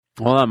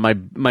Hold on,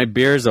 my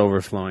beer's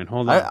overflowing.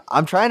 Hold on.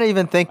 I'm trying to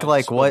even think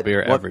what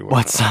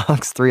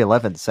songs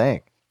 311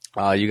 sang.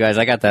 You guys,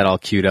 I got that all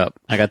queued up.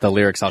 I got the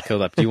lyrics all queued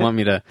up. Do you want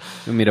me to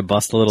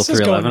bust a little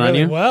 311 on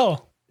you?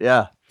 Well,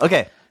 yeah.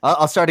 Okay,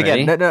 I'll start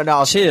again. Ready? No.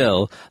 I'll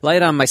Chill.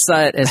 Light on my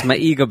sight as my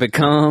ego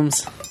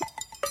becomes.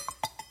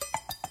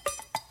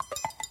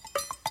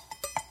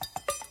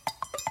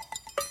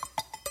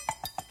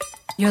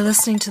 You're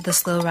listening to the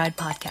Slow Ride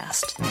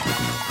Podcast.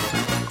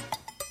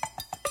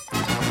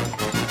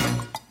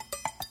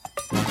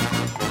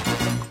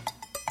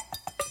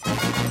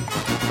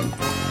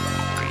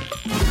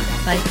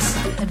 Bites,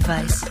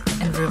 advice,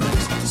 and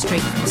rumors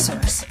straight from the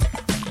source.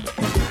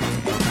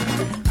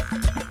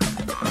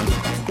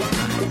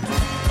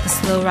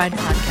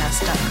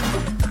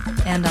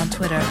 TheSlowRidePodcast.com and on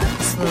Twitter at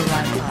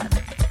TheSlowRidePod.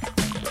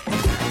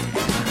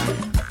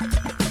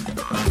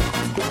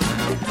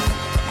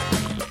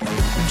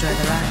 Enjoy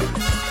the ride.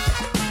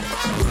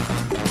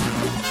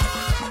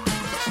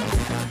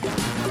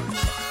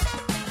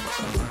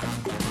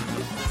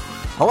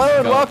 Hello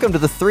and welcome to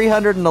the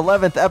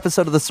 311th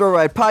episode of the Slow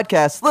Ride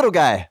Podcast. Little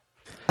guy.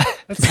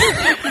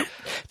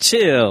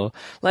 Chill.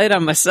 Light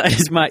on my side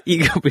as my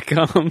ego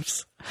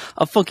becomes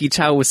a funky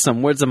child with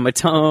some words on my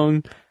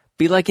tongue.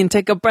 Be like and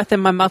take a breath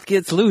and my mouth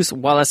gets loose.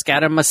 While I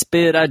scatter my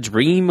spit, I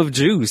dream of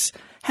juice.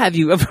 Have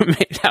you ever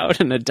made out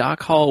in the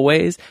dark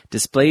hallways?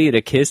 Displayed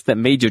a kiss that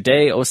made your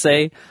day? Or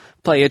say,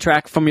 play a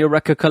track from your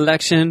record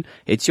collection.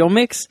 It's your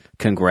mix.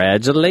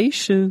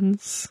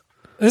 Congratulations.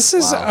 this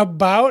is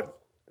about...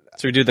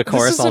 So we do the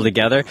chorus all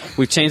together.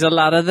 We've changed a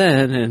lot of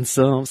then and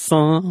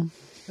some.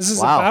 This is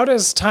about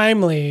as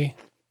timely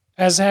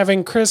as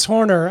having Chris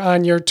Horner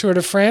on your Tour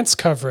de France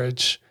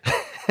coverage.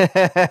 Well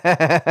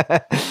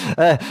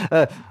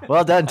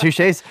done,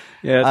 touches.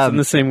 Yeah, it's in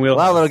the same wheel.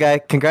 Wow, little guy,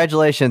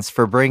 congratulations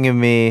for bringing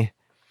me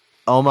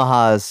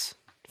Omaha's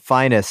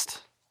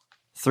finest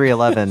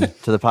 311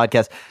 to the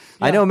podcast.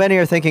 Yeah. I know many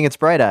are thinking it's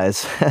Bright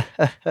Eyes.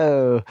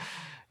 Oh,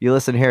 you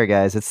listen here,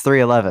 guys. It's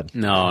 311.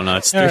 No,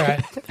 it's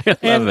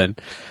 311.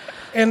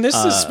 And this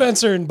is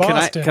Spencer in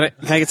Boston. Can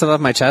I get something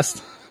off my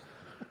chest?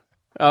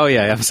 Oh,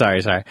 yeah. I'm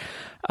sorry.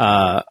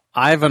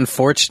 I've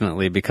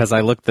unfortunately, because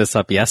I looked this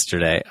up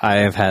yesterday,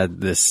 I have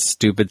had this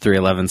stupid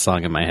 311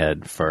 song in my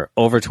head for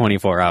over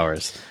 24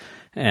 hours.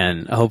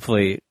 And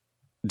hopefully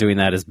doing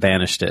that has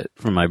banished it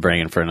from my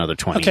brain for another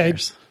 20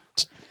 years.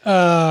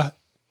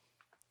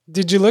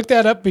 Did you look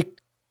that up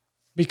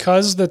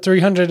because the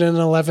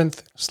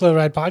 311th Slow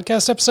Ride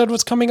Podcast episode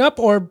was coming up,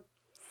 or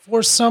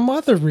for some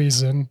other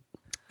reason?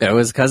 It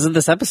was because of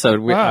this episode.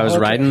 I was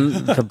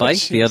riding the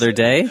bike the other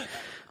day.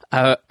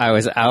 I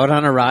was out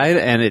on a ride,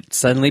 and it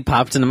suddenly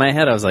popped into my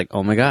head. I was like,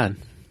 "Oh my god,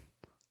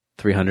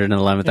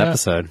 311th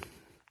episode!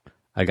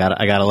 I got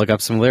to look up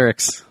some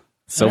lyrics."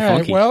 So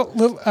funky. Well,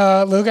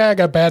 little guy, I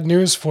got bad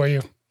news for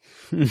you.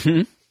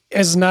 Mm-hmm.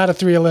 It's not a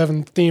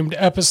 311 themed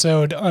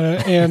episode,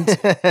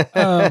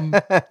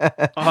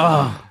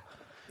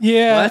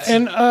 yeah, what?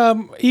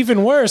 and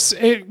even worse,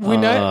 we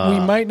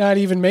might not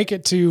even make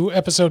it to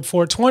episode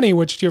 420,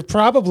 which you're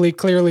probably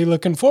clearly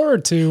looking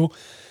forward to,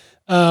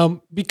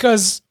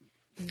 because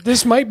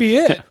this might be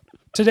it.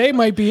 Today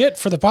might be it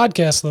for the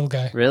podcast, little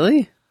guy.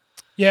 Really?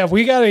 Yeah,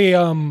 we got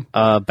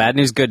a bad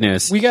news, good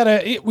news. We got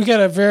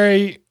a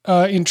very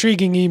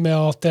intriguing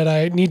email that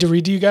I need to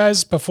read to you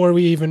guys before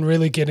we even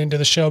really get into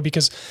the show,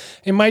 because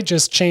it might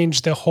just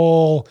change the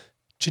whole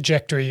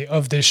trajectory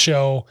of this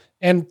show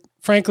and,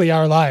 frankly,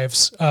 our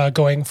lives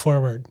going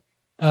forward.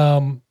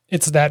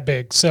 It's that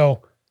big.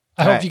 So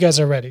I hope you guys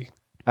are ready.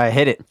 All right,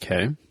 hit it.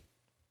 Okay.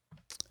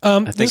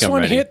 This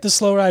one hit the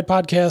Slow Ride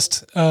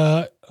Podcast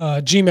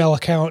Gmail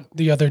account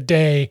the other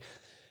day,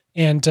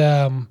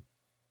 and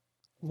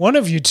one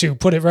of you two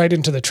put it right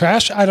into the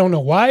trash. I don't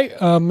know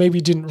why. Maybe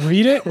didn't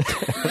read it.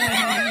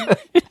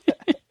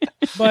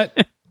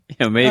 But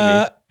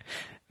yeah,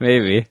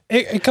 maybe.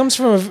 It comes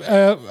from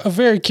a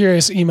very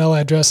curious email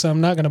address, so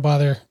I'm not going to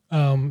bother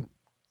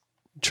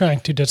trying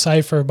to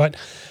decipher. But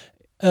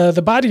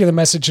the body of the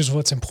message is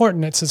what's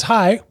important. It says,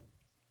 "Hi,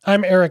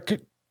 I'm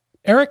Eric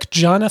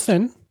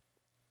Jonathan,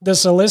 the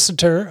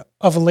solicitor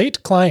of a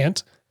late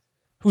client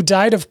who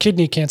died of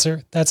kidney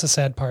cancer." That's a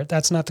sad part.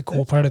 That's not the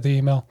cool part of the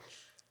email.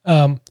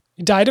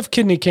 He died of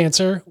kidney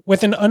cancer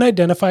with an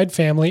unidentified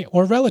family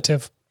or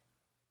relative.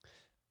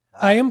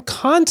 I am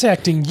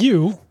contacting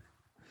you.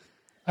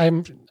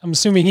 I'm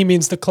assuming he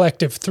means the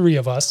collective three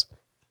of us,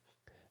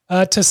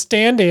 to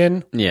stand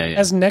in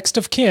as next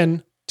of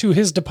kin to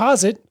his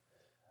deposit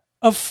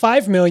of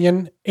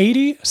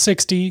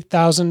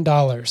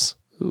 $5,080,060,000.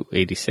 Ooh,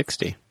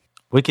 80-60.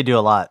 We could do a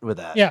lot with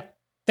that. Yeah.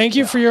 Thank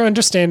you for your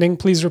understanding.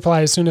 Please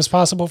reply as soon as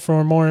possible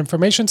for more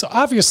information. So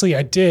obviously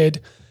I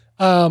did.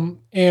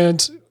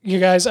 And you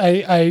guys,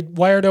 I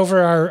wired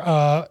over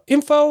our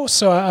info.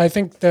 So I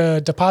think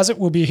the deposit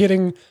will be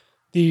hitting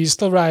the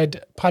Slow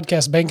Ride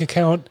Podcast bank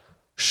account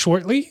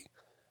shortly.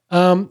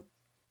 So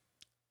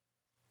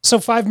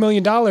 $5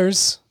 million,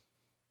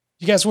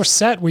 you guys, we're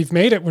set. We've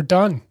made it. We're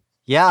done.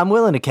 Yeah, I'm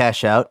willing to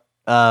cash out.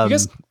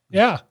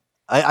 Yeah.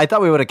 I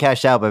thought we would have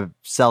cashed out by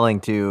selling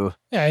to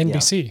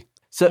NBC.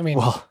 So, I mean,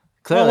 well,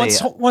 clearly,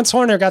 once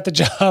Horner got the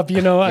job,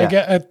 I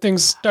get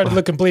things started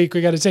looking bleak.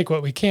 We got to take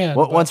what we can.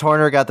 once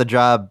Horner got the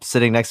job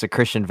sitting next to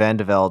Christian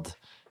Vandevelde,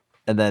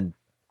 and then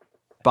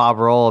Bob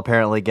Roll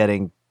apparently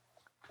getting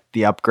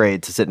the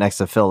upgrade to sit next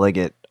to Phil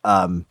Liggett.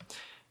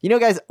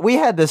 Guys, we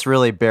had this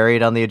really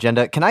buried on the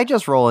agenda. Can I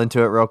just roll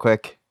into it real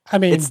quick? I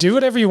mean, do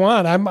whatever you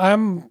want.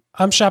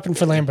 I'm shopping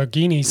for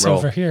Lamborghinis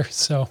over here.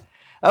 So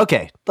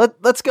okay,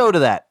 let's go to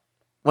that.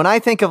 When I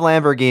think of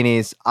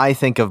Lamborghinis, I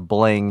think of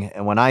bling,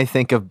 and when I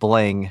think of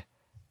bling,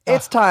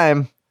 it's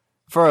time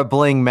for a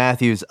Bling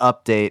Matthews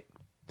update.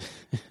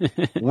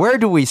 Where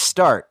do we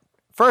start?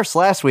 First,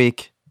 last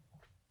week,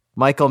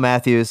 Michael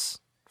Matthews,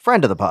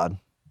 friend of the pod,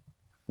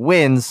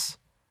 wins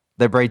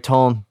the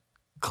Breton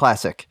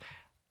Classic.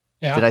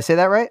 yeah. Did I say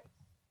that right?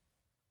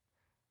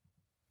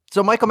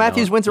 So Michael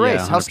Matthews wins a yeah,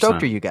 race. How 100%.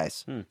 stoked are you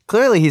guys?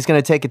 Clearly, he's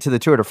going to take it to the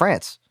Tour de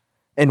France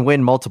and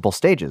win multiple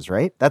stages,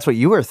 right? That's what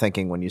you were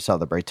thinking when you saw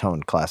the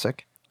Breton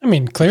Classic. I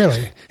mean,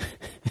 clearly.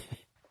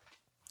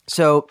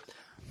 So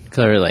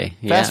Clearly.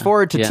 fast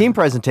forward to team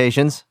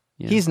presentations.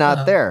 He's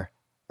not there,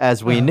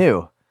 as we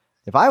knew.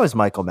 If I was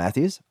Michael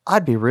Matthews,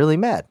 I'd be really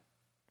mad.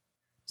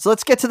 So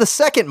let's get to the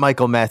second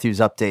Michael Matthews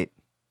update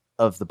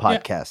of the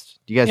podcast.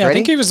 You guys Yeah,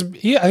 ready? I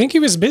think he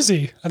was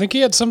busy. I think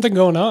he had something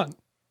going on.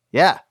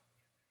 Yeah.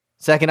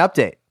 Second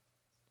update.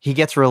 He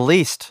gets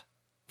released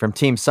from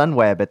Team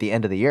Sunweb at the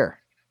end of the year.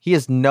 He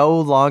is no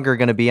longer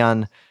going to be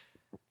on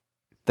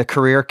the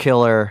career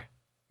killer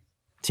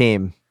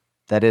team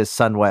that is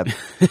Sunweb.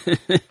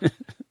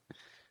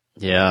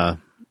 Yeah.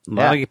 A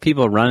lot of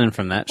people running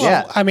from that shit.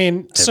 Yeah. I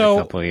mean, so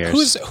couple of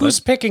years, who's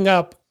picking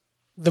up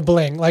the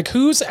bling? Like,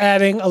 who's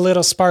adding a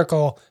little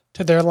sparkle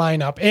to their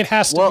lineup? It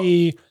has to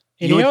be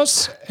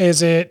Ineos.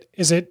 Is it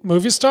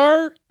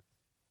Movistar?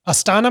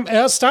 Astana?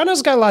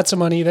 Astana's got lots of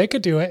money. They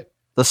could do it.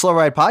 The Slow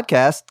Ride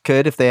podcast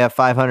could if they have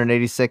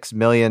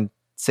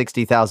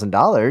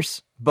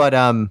 $586,060,000. But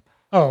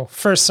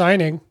First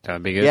signing. That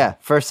would be good. yeah,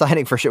 first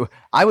signing for sure.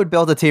 I would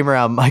build a team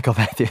around Michael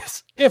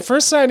Matthews. Yeah,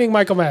 first signing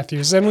Michael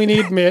Matthews. Then we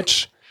need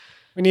Mitch.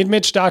 We need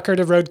Mitch Docker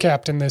to road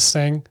captain this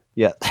thing.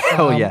 Yeah.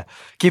 Yeah.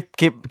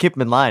 Keep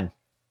him in line.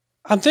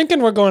 I'm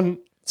thinking we're going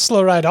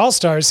slow ride all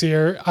stars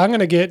here. I'm going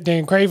to get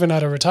Dan Craven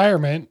out of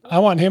retirement. I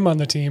want him on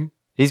the team.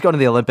 He's going to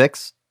the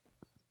Olympics.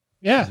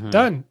 Yeah,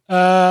 done.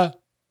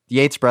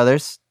 Yates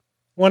brothers.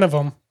 One of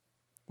them.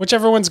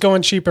 Whichever one's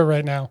going cheaper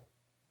right now.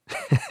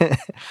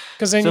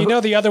 Because then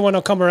the other one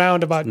will come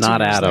around about 2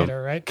 Not years Adam.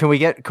 later, right? Can we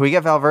get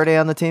Valverde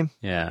on the team?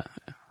 Yeah.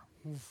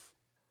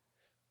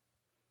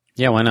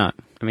 Yeah, why not?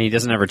 I mean, he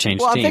doesn't ever change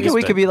Well, I'm teams. thinking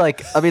we could be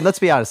like, I mean, let's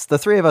be honest. The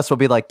three of us will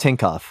be like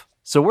Tinkoff.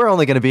 So we're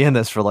only going to be in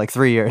this for like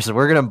 3 years.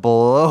 We're going to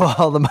blow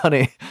all the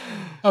money.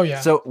 Oh, yeah.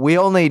 So we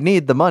only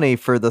need the money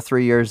for the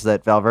 3 years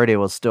that Valverde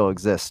will still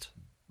exist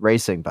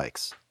racing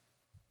bikes.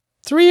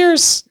 3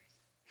 years.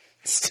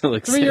 still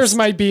exists. 3 years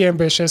might be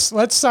ambitious.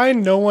 Let's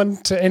sign no one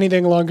to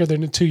anything longer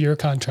than a 2-year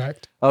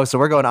contract. Oh, so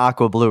we're going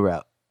Aqua Blue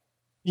route.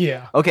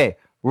 Yeah. Okay.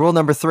 Rule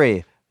number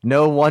 3.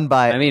 No one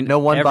by every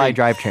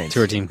drivetrains.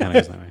 Tour team kind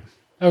of goes that way.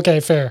 Okay,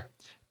 fair.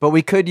 But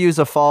we could use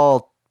a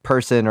fall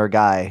person or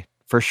guy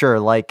for sure,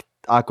 like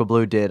Aqua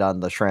Blue did on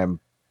the SRAM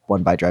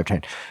 1 by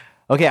drivetrain.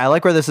 Okay, I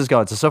like where this is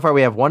going. So far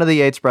we have one of the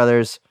Yates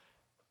brothers,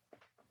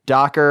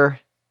 Docker,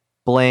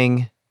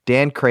 Bling,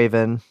 Dan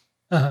Craven.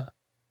 I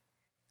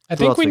else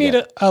think we we need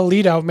got? a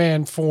lead out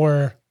man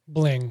for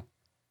Bling.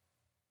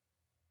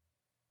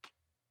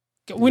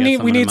 We got someone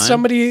in need mind?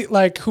 somebody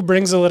like who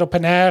brings a little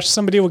panache.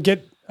 Somebody will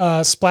get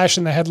splash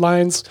in the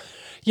headlines.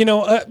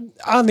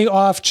 On the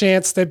off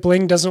chance that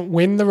Bling doesn't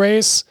win the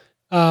race,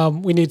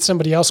 we need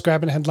somebody else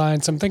grabbing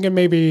headlines. I'm thinking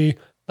maybe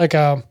like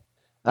I'm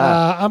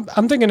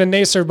thinking a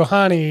Nasser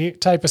Buhani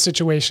type of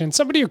situation.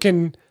 Somebody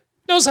who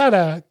knows how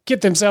to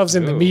get themselves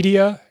in the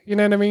media. You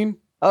know what I mean?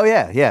 Oh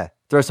yeah.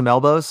 Throw some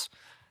elbows.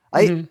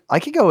 I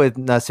could go with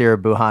Nasir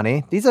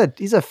Buhani.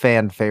 He's a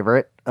fan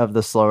favorite of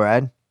the slow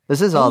ride.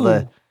 This is all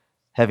the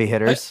heavy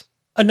hitters.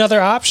 Another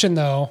option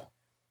though.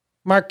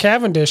 Mark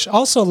Cavendish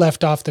also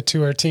left off the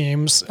tour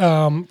teams.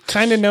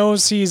 Kind of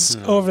knows he's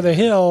over the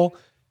hill.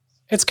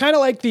 It's kind of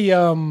like the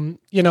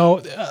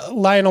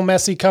Lionel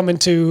Messi coming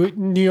to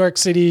New York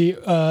City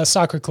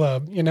soccer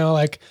club.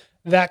 Like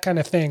that kind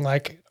of thing.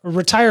 Like a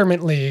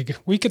retirement league.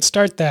 We could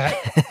start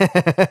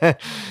that.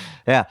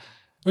 Yeah.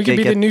 We could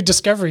be the new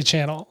Discovery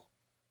Channel.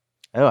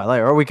 Oh, I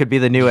like. Or we could be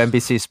the new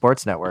NBC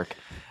Sports Network.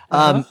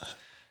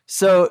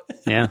 So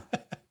Yeah.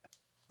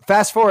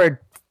 fast forward,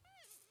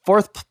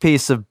 fourth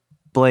piece of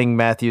Bling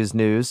Matthews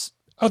news.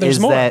 Oh, there's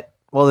is more.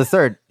 The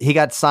third, he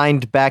got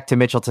signed back to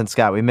Mitchelton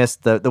Scott. We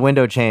missed the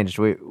window changed.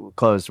 We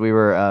closed. We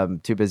were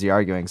too busy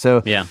arguing.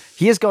 So Yeah.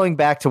 he is going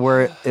back to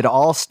where it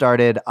all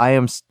started. I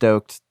am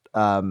stoked.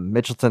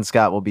 Mitchelton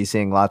Scott will be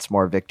seeing lots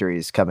more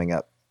victories coming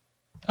up.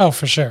 Oh,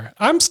 for sure.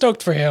 I'm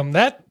stoked for him.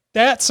 That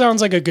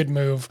sounds like a good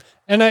move.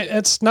 And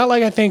it's not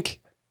like I think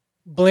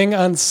Bling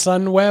on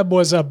Sunweb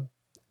was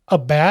a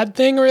bad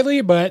thing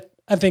really, but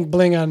I think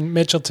Bling on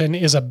Mitchelton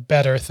is a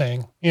better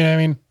thing. You know what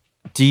I mean?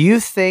 Do you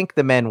think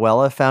the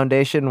Manuela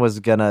Foundation was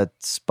going to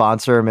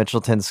sponsor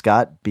Mitchelton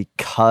Scott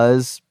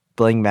because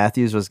Bling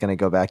Matthews was going to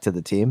go back to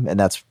the team, and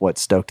that's what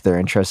stoked their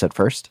interest at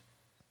first?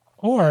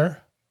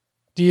 Or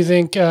do you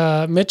think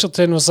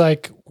Mitchelton was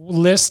like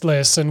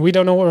listless and we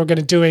don't know what we're going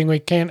to do? We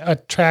can't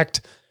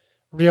attract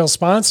real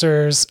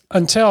sponsors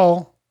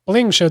until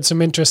Bling showed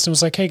some interest and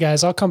was like, hey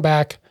guys, I'll come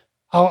back.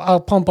 I'll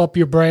pump up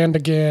your brand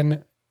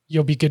again.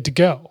 You'll be good to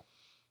go.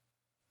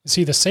 Is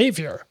he the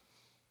savior?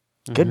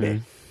 Could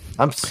be.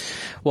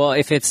 Well,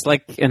 if it's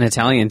like an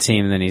Italian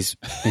team, then he's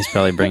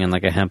probably bringing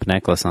like a hemp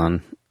necklace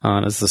on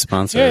as the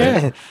sponsor.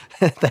 Yeah.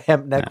 The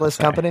hemp necklace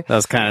company. That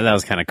was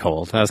kind of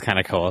cold.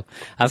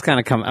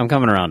 I'm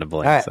coming around to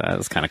Bling. Right. So that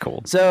was kind of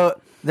cold. So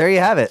there you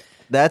have it.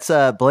 That's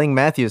Bling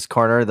Matthews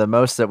corner, the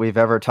most that we've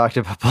ever talked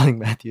about Bling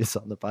Matthews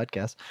on the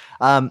podcast.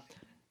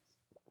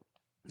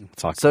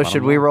 So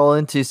should we roll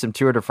into some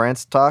Tour de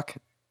France talk?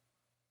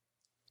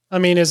 I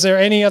mean, is there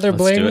any other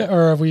Let's Bling, do it.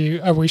 or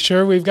are we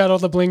sure we've got all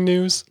the Bling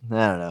news?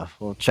 I don't know.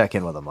 We'll check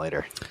in with him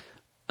later.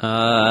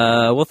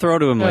 We'll throw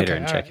to him later Okay,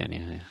 and all check right.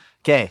 in. Yeah.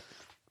 Okay.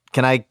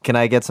 Can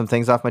I get some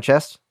things off my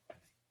chest?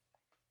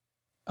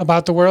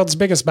 About the world's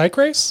biggest bike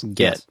race?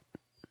 Get.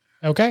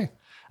 Okay.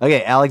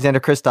 Okay, Alexander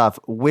Kristoff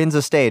wins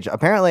a stage,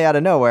 apparently out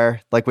of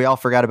nowhere. Like, we all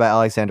forgot about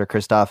Alexander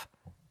Kristoff,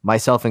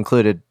 myself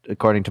included,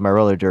 according to my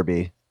roller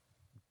derby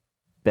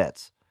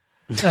bets.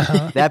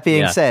 Uh-huh. That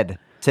being Yeah. said,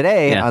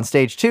 today Yeah. on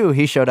stage 2,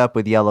 he showed up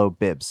with yellow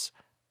bibs.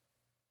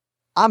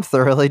 I'm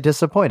thoroughly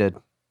disappointed.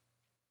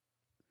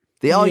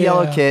 The all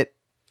yellow Yeah. kit,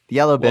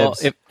 yellow Well,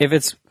 bibs.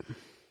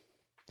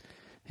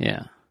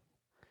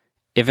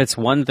 if it's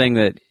one thing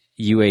that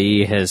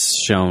UAE has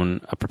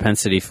shown a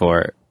propensity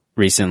for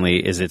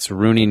recently, is it's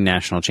ruining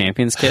national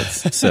champions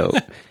kits. So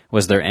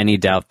was there any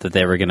doubt that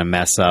they were going to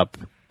mess up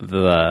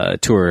the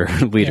tour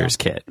leaders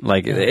kit?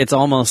 Like, it's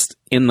almost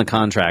in the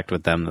contract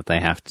with them that they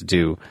have to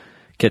do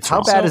kits. How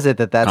wrong. bad is it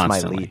that that's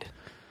Constantly. my lead?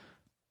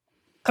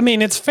 I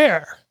mean, it's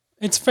fair.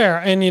 It's fair.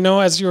 And,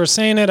 as you were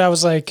saying it, I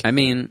was like, I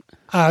mean,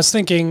 I was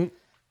thinking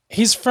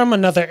he's from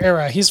another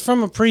era. He's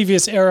from a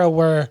previous era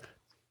where,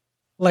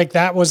 like,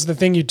 that was the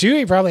thing you do.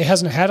 He probably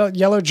hasn't had a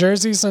yellow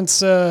jersey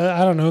since,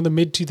 I don't know, the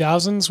mid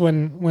 2000s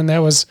when that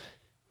was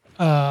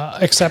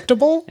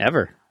acceptable.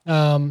 ever.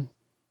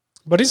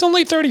 But he's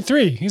only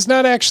 33. He's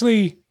not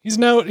actually, he's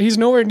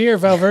nowhere near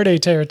Valverde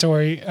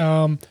territory.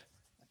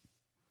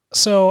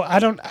 So I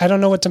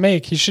don't know what to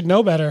make. He should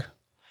know better.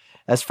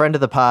 As friend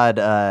of the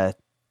pod,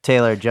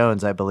 Taylor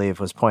Jones, I believe,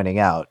 was pointing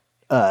out,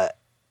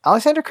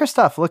 Alexander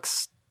Kristoff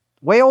looks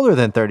way older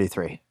than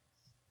 33.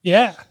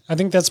 Yeah, I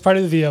think that's part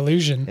of the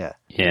illusion. Yeah.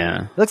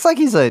 Yeah. Looks like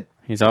he's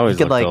He's always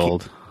could, looked like,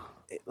 old.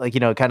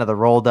 kind of the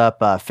rolled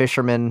up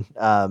fisherman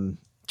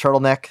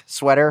turtleneck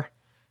sweater.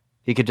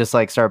 He could just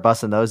like start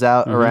busting those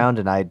out around,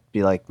 and I'd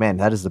be like, man,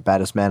 that is the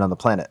baddest man on the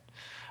planet.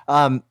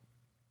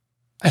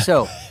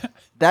 So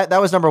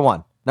that was number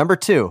one. Number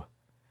two,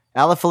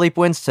 Alaphilippe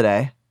wins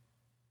today.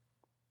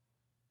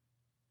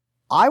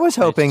 I was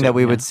hoping that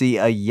we would see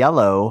a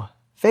yellow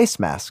face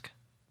mask,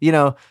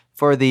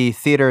 for the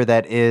theater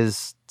that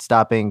is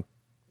stopping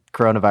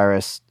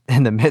coronavirus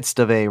in the midst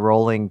of a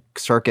rolling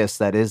circus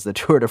that is the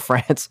Tour de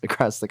France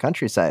across the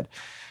countryside.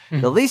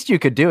 The least you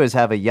could do is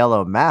have a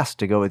yellow mask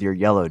to go with your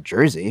yellow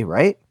jersey,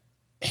 right?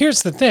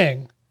 Here's the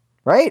thing.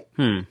 Right?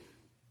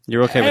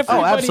 You're okay with that?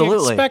 Everybody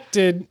absolutely.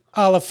 expected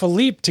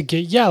Alaphilippe to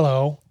get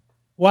yellow.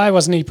 Why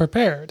wasn't he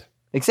prepared?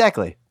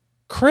 Exactly.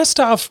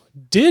 Kristoff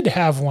did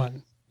have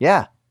one.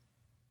 Yeah.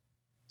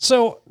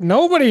 So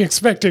nobody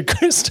expected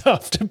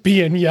Kristoff to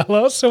be in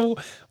yellow. So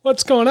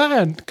what's going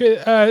on?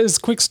 Is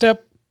Quick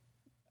Step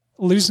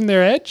losing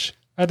their edge?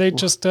 Are they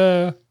just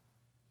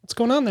what's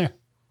going on there?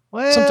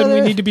 Well, Something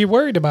we need to be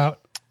worried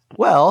about.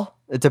 Well,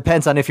 it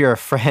depends on if you're a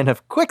fan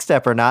of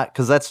Quickstep or not,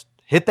 because let's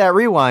hit that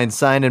rewind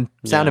sign and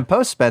sound and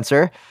post,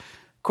 Spencer.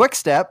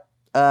 Quickstep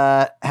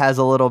has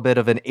a little bit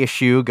of an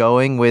issue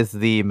going with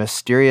the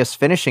mysterious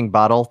finishing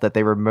bottle that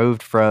they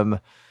removed from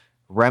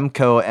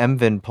Remco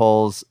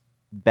Evenepoel's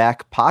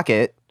back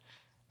pocket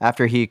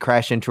after he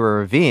crashed into a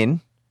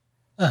ravine.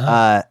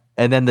 And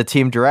then the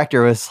team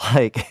director was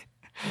like,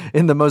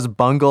 in the most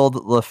bungled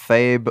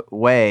Lefebvre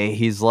way,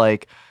 he's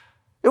like,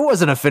 it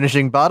wasn't a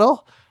finishing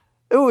bottle.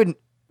 It wouldn't.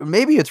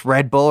 Maybe it's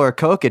Red Bull or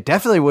Coke. It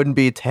definitely wouldn't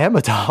be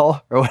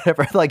Tramadol or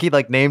whatever. Like, he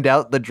named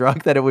out the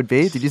drug that it would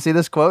be. Did you see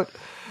this quote?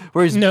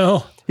 Where he's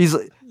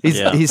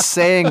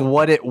saying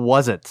what it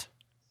wasn't.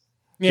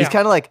 Yeah. It's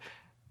kind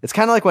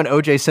of like when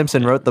O.J.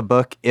 Simpson wrote the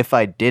book If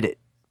I Did It.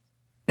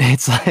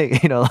 It's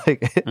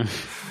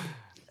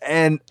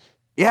and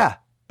yeah,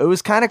 it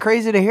was kind of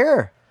crazy to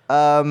hear.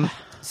 So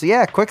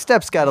yeah,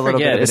 Quickstep's got a little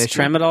bit of an Is issue.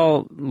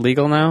 Tramadol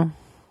legal now?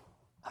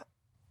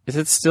 Is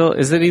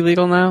it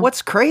illegal now?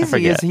 What's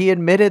crazy is he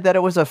admitted that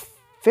it was a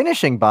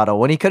finishing bottle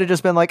when he could have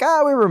just been like,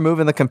 we're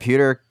removing the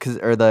computer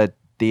or the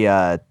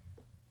radio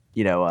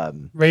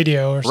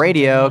or something.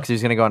 radio because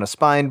he's going to go on a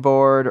spine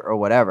board or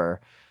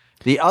whatever.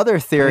 The other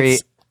theory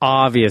It's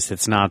obvious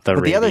it's not the But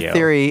the radio. other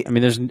theory I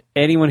mean, there's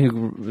anyone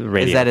who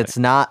radio is that it's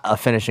not a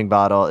finishing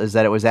bottle, is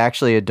that it was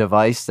actually a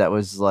device that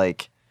was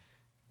like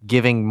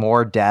giving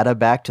more data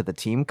back to the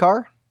team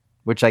car,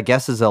 which I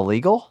guess is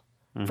illegal.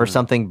 for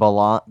something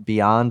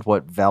beyond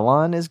what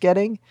Velon is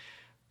getting,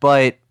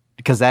 but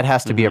because that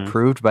has to be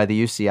approved by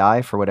the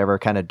UCI for whatever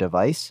kind of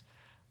device.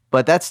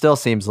 But that still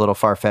seems a little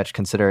far-fetched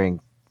considering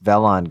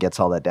Velon gets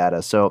all that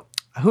data. So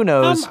who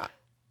knows?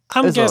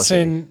 I'm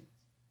guessing,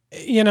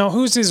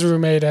 who's his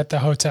roommate at the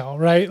hotel,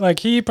 right? Like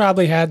he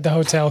probably had the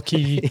hotel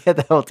key. Yeah,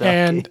 the hotel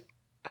and key.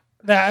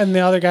 And the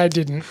other guy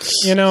didn't,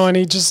 and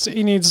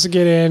he needs to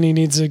get in, he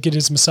needs to get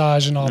his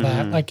massage and all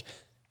that. Like,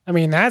 I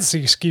mean, that's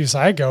the excuse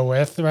I go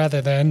with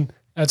rather than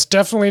that's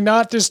definitely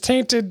not this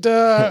tainted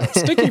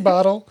sticky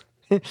bottle.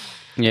 Yeah,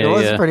 it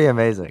was pretty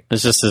amazing.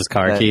 It's just his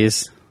car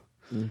keys.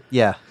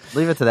 Yeah,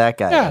 leave it to that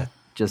guy. Yeah.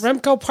 Just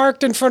Remco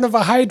parked in front of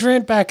a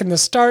hydrant back in the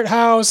start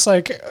house,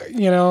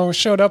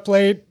 showed up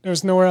late. There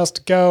was nowhere else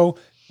to go.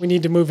 We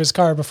need to move his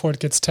car before it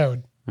gets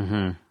towed.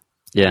 Mm-hmm.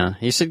 Yeah,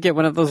 you should get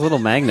one of those little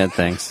magnet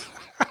things.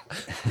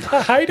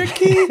 A Haida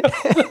key?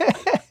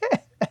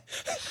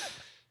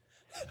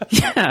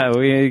 Yeah,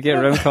 we get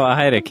Remco a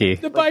Haida key.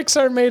 The bikes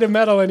aren't made of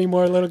metal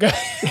anymore, little guy.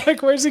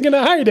 Like, where's he going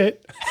to hide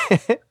it?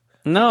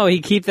 No,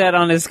 he'd keep that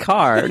on his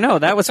car. No,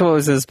 that was what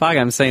was in his pocket.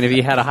 I'm saying if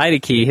he had a Haida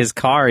key, his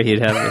car, he'd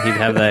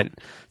have that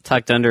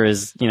tucked under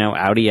his,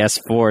 Audi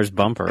S4's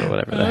bumper or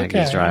whatever the heck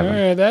he's driving.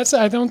 All right.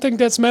 I don't think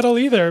that's metal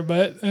either,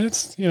 but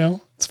it's,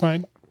 it's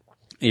fine.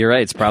 You're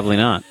right. It's probably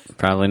not.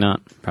 Probably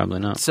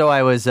not. So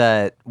I was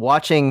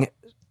watching.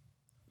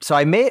 So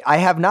I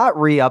have not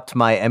re-upped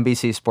my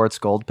NBC Sports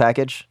Gold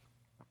package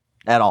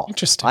at all.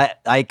 Interesting.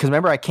 Because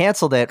remember I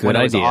canceled it when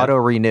it was auto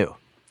renew.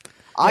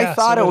 I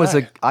thought it was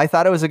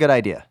a good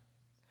idea.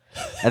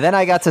 And then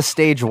I got to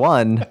stage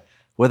 1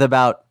 with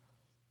about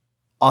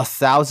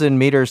 1,000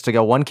 meters to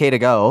go, 1K to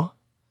go.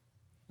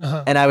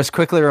 And I was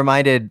quickly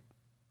reminded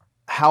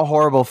how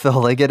horrible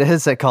Phil Liggett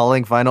is at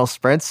calling final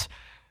sprints.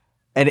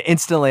 And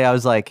instantly I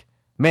was like,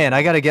 man,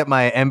 I got to get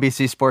my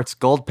NBC Sports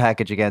Gold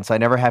package again so I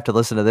never have to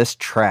listen to this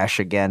trash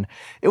again.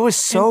 It was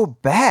so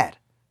bad.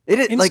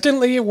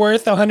 Instantly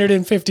worth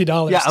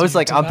 $150. Yeah, I was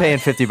like, I'm paying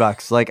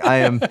 $50. Like I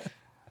am,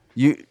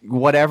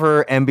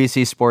 whatever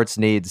NBC Sports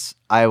needs,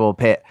 I will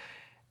pay it.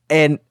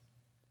 And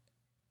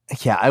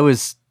yeah, I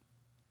was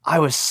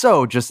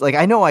so just like,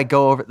 I know I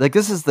go over, like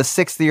this is the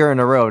 6th year in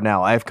a row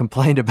now I've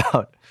complained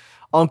about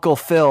Uncle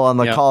Phil on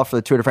the call for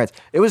the Tour de France.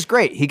 It was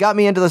great. He got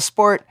me into the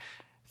sport.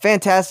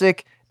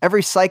 Fantastic.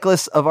 Every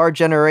cyclist of our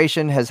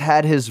generation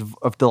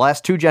of the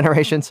last 2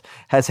 generations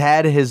has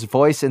had his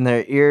voice in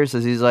their ears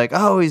as he's like,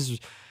 oh, he's,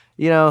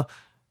 the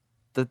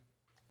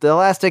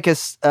elastic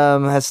has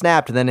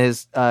snapped. And then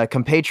his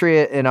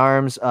compatriot in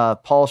arms,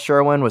 Paul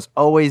Sherwin, was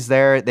always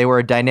there. They were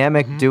a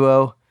dynamic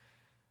duo.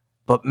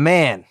 But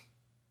man,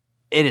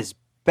 it is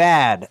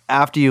bad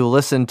after you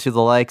listen to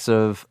the likes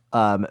of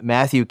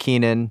Matthew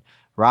Keenan,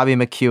 Robbie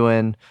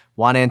McEwen,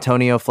 Juan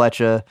Antonio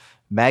Flecha,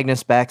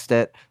 Magnus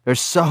Backstedt.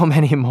 There's so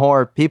many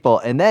more people.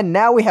 And then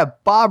now we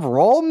have Bob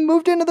Roll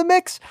moved into the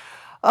mix.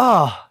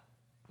 Oh,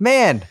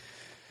 man.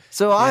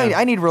 So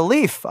I need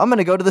relief. I'm going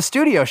to go to the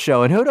studio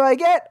show. And who do I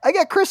get? I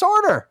get Chris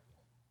Horner.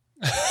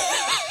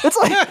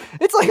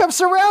 It's like I'm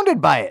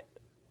surrounded by it.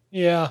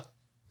 Yeah.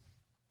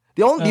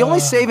 The only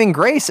saving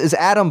grace is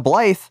Adam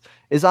Blythe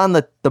is on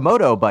the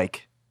moto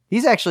bike.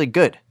 He's actually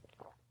good.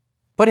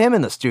 Put him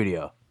in the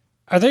studio.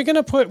 Are they going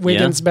to put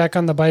Wiggins back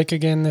on the bike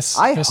again this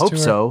I hope tour?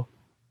 so.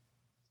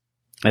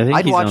 I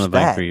think he's on the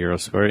bike that. for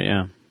Eurosport,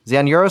 yeah. Is he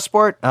on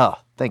Eurosport? Oh,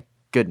 thank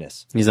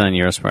goodness. He's on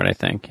Eurosport, I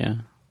think, yeah.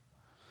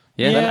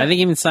 Yeah, I think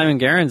even Simon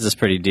Gerrans is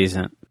pretty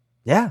decent.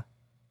 Yeah.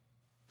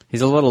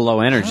 He's a little low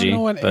energy. I don't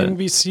know what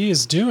NBC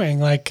is doing.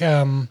 Like,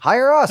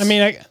 hire us. I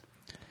mean,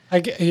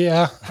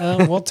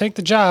 we'll take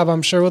the job.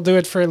 I'm sure we'll do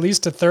it for at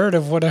least a third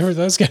of whatever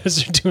those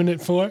guys are doing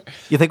it for.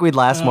 You think we'd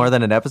last more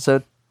than an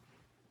episode?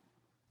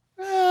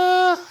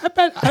 I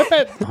bet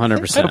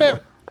 100%. I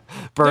bet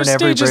Burn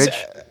every bridge.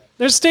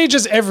 There's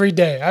stages every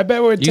day. I bet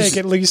it would take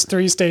at least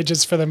 3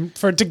 stages for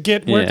it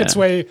to work its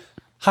way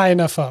high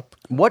enough up.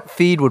 What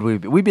feed would we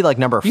be? We'd be like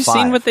number 5. You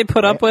seen what they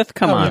put up with?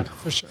 Come on. Yeah,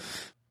 for sure.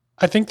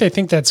 I think they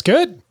think that's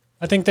good.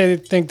 I think they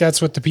think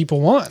that's what the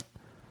people want.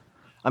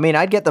 I mean,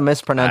 I'd get the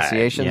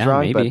mispronunciations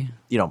wrong, maybe.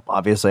 But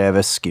obviously I have an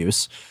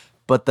excuse.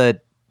 But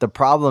the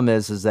problem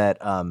is that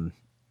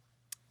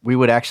we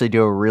would actually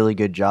do a really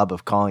good job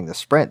of calling the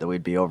sprint, that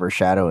we'd be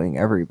overshadowing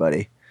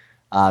everybody,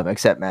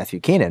 except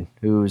Matthew Keenan,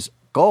 who's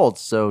gold.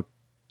 So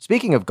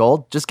speaking of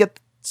gold, just get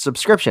the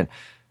subscription.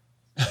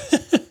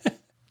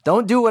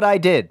 Don't do what I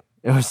did.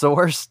 It was the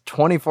worst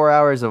 24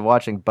 hours of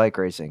watching bike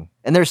racing.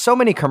 And there's so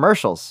many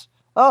commercials.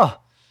 Oh,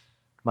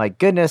 my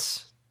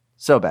goodness.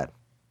 So bad.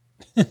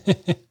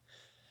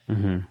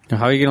 Mm-hmm.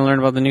 How are you going to learn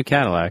about the new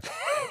Cadillac?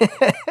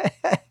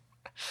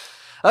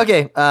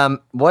 Okay,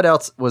 what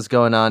else was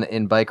going on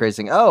in bike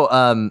racing?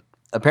 Oh,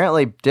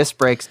 apparently disc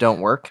brakes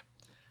don't work.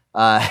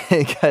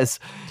 Because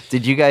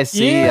did you guys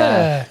see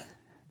the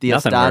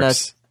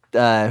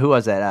Astana? Who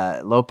was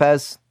that?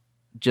 Lopez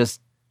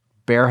just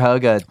bear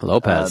hug a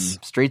Lopez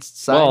street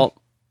sign.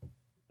 Well,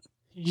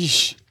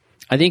 Yeesh.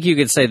 I think you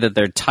could say that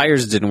their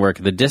tires didn't work.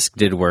 The disc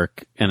did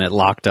work, and it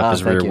locked up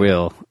his rear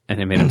wheel,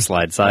 and it made him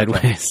slide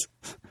sideways.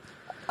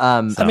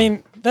 I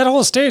mean, that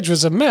whole stage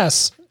was a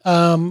mess.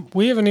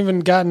 We haven't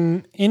even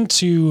gotten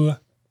into.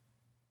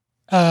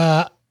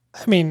 I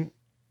mean,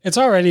 it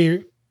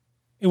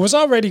was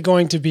already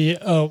going to be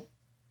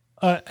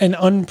an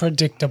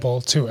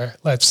unpredictable tour,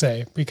 let's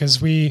say,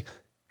 because we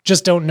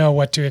just don't know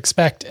what to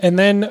expect. And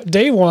then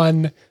day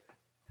one,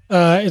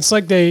 it's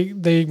like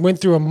they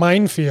went through a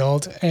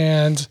minefield,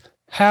 and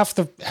half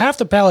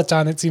the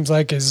peloton, it seems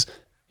like,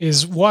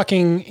 is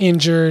walking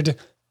injured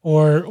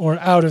or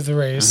out of the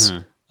race.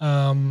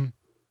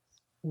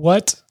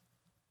 What,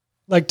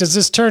 like, does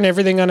this turn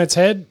everything on its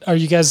head? Are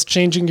you guys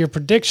changing your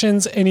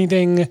predictions?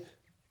 Anything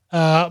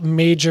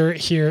major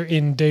here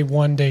in day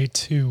one, day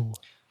two?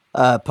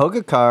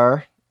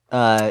 Pogacar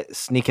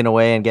sneaking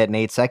away and getting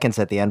 8 seconds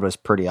at the end was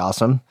pretty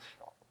awesome.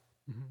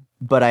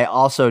 But I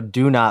also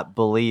do not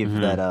believe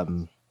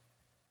that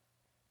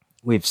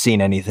we've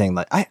seen anything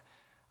like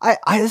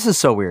this is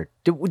so weird.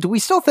 Do we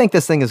still think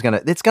this thing is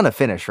it's gonna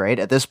finish, right?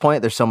 At this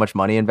point, there's so much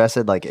money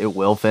invested, like it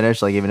will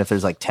finish, like even if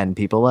there's like 10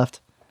 people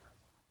left.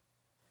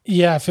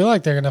 Yeah, I feel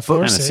like they're gonna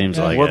force it. Seems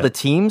like the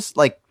teams,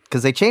 like,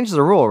 because they changed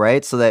the rule,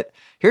 right? So that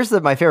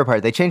my favorite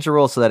part. They changed the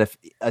rule so that if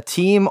a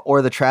team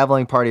or the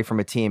traveling party from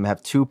a team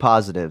have 2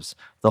 positives,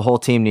 the whole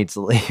team needs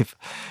to leave.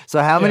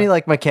 So how many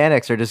like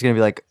mechanics are just going to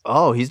be like,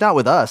 oh, he's not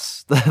with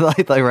us,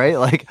 like right?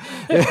 Like,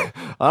 I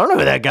don't know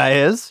who that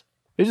guy is.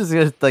 He's just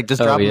going to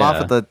drop him off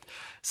at the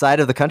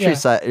side of the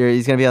countryside. Or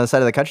he's going to be on the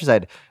side of the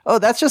countryside. Oh,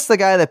 that's just the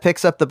guy that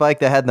picks up the bike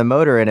that had the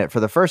motor in it for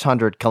the first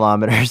 100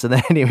 kilometers, and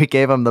then we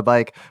gave him the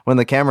bike when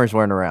the cameras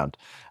weren't around.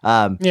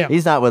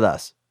 He's not with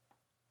us.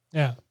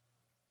 Yeah.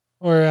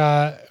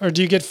 Or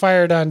do you get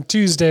fired on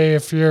Tuesday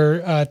if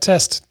your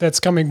test that's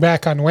coming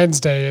back on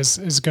Wednesday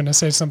is going to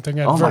say something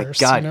adverse? Oh my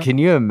God. You know? Can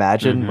you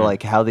imagine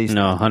like how these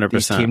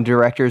 100%. Team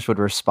directors would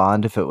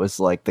respond if it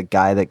was like the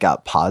guy that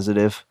got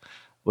positive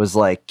was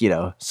like, you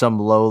know, some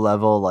low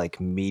level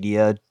like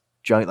media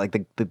junk, like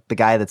the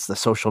guy that's the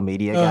social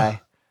media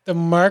guy. The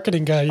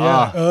marketing guy.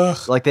 Yeah.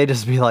 Like they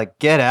just be like,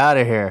 get out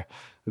of here.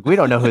 We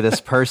don't know who this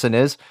person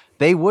is.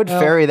 They would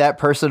ferry that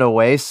person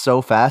away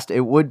so fast. It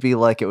would be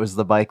like it was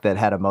the bike that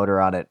had a motor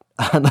on it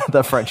on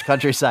the French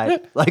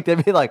countryside. Like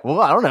they'd be like,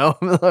 well, I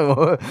don't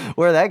know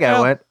where that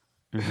guy went.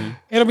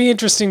 It'll be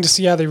interesting to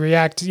see how they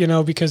react, you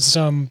know, because,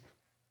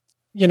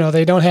 you know,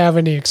 they don't have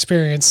any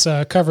experience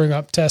covering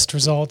up test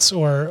results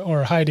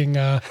or hiding,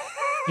 you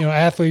know,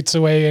 athletes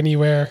away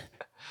anywhere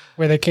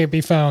where they can't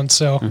be found.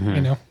 So,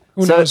 you know,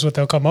 who knows what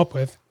they'll come up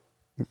with.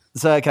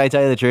 So can I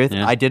tell you the truth?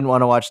 Yeah. I didn't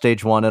want to watch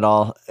stage 1 at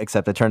all,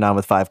 except I turned on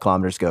with 5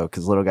 kilometers to go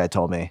because little guy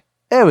told me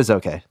it was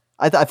okay.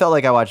 I felt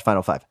like I watched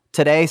Final 5.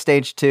 Today,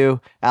 stage 2,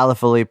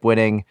 Alaphilippe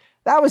winning.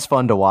 That was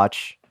fun to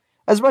watch.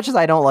 As much as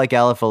I don't like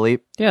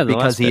Alaphilippe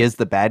because he is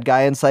the bad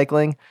guy in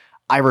cycling,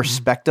 I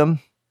respect him.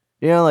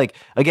 You know, like,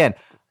 again,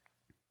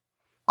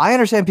 I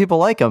understand people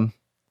like him,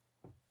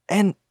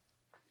 and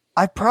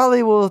I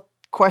probably will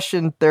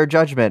question their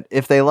judgment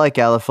if they like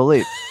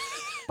Alaphilippe.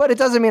 But it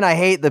doesn't mean I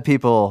hate the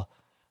people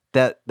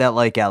that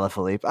like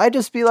Alaphilippe. I'd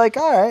just be like,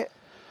 all right,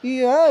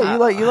 yeah, you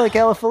like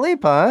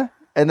Alaphilippe, huh?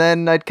 And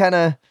then I'd kind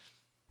of,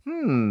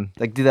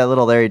 like do that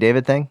little Larry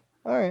David thing.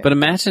 All right. But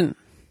imagine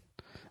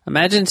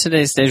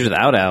today's stage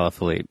without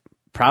Alaphilippe.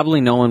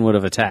 Probably no one would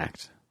have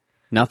attacked.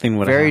 Nothing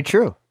would have Very happened.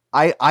 true.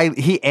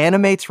 He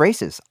animates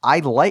races.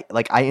 I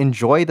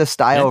enjoy the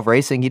style of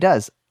racing he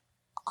does.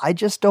 I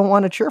just don't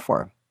want to cheer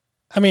for him.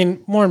 I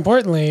mean, more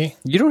importantly,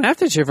 You don't have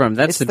to cheer for him.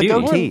 That's It's the the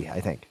beauty. goatee,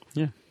 I think.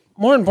 Yeah.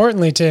 more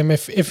importantly, Tim,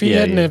 if he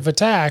hadn't have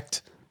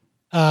attacked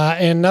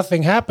and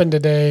nothing happened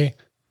today,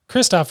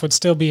 Christoph would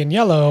still be in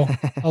yellow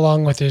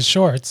along with his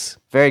shorts.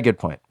 Very good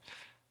point.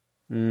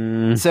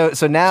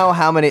 So now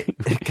how many?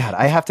 God,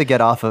 I have to get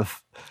off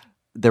of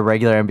the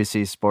regular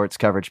NBC sports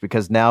coverage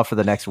because now for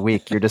the next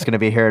week, you're just going to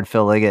be hearing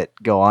Phil Liggett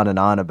go on and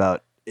on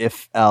about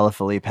if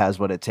Alaphilippe has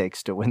what it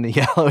takes to win the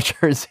yellow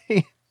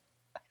jersey.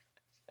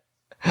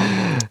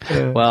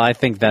 Well, I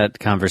think that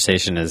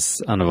conversation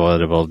is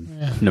unavoidable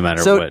no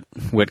matter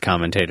what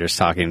commentator's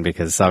talking,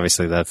 because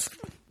obviously that's...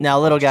 Now,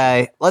 little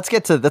guy, let's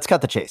cut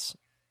the chase.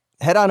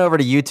 Head on over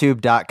to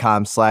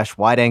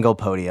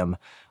youtube.com/wideanglepodium.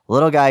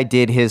 Little guy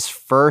did his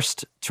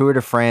first Tour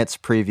de France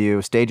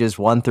preview, stages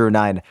 1 through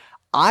 9.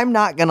 I'm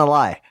not going to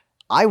lie.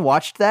 I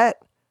watched that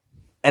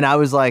and I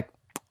was like,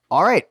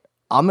 all right,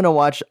 I'm going to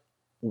watch.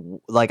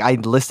 Like, I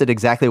listed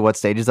exactly what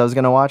stages I was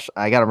going to watch.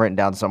 I got them written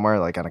down somewhere,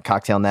 like on a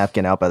cocktail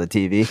napkin out by the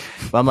TV.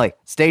 But I'm like,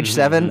 stage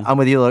 7, I'm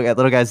with you.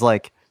 Little guy's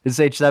like, his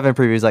stage 7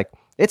 preview is like,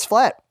 it's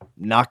flat.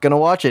 Not going to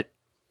watch it.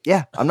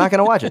 Yeah, I'm not going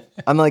to watch it.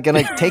 I'm like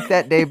going to take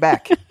that day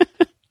back.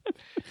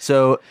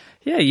 So,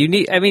 yeah,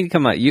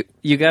 come on.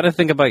 You got to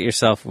think about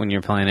yourself when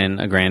you're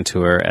planning a grand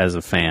tour as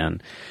a fan.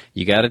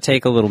 You got to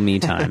take a little me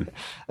time.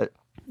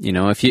 You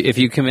know, if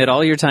you commit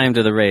all your time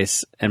to the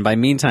race, and by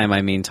meantime,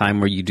 I mean time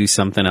where you do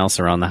something else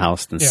around the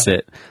house than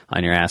sit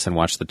on your ass and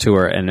watch the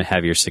tour and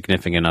have your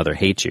significant other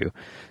hate you.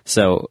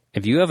 So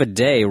if you have a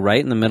day right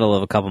in the middle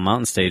of a couple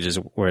mountain stages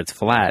where it's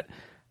flat,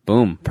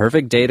 boom,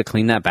 perfect day to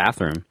clean that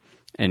bathroom.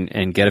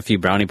 and get a few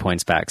brownie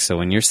points back. So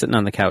when you're sitting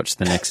on the couch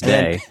the next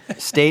day,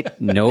 State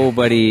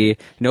nobody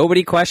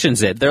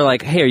questions it. They're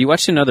like, "Hey, are you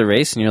watching another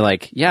race?" And you're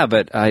like, "Yeah,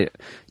 but I."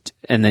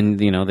 And then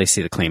they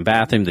see the clean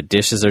bathroom, the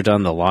dishes are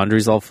done, the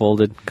laundry's all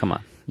folded. Come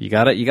on, you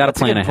gotta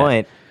plan ahead.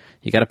 Point.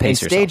 You gotta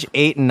pace In yourself. stage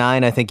 8 and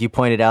 9, I think you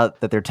pointed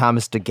out that they're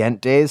Thomas de Gent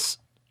days.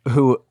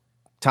 Who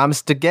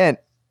Thomas de Gent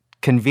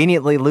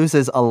conveniently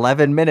loses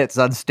 11 minutes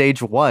on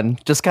stage 1.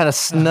 Just kind of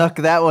snuck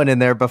that one in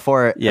there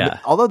before. Yeah.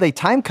 Although they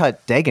time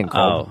cut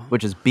Degenkolb,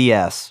 which is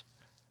BS.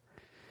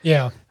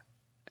 Yeah.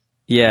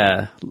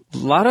 Yeah,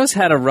 Lotto's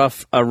had a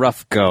rough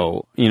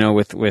go.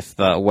 With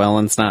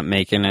Wellens not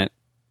making it,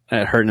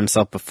 hurting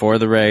himself before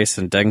the race,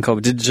 and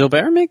Degenkolb. Did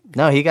Gilbert make?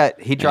 No, he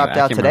dropped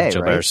out today.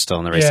 Gilbert's Right? still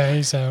in the race. Yeah,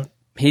 he's out.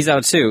 He's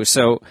out too.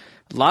 So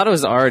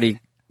Lotto's already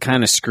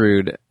kind of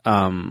screwed.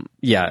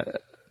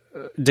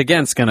 De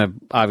Gent's going to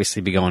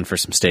obviously be going for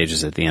some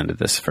stages at the end of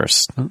this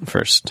first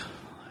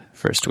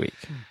week.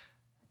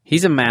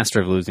 He's a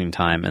master of losing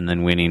time and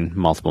then winning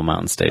multiple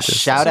mountain stages.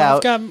 Shout So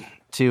out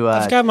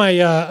I've got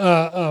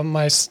my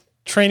my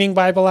training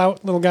Bible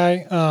out, little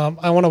guy.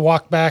 I want to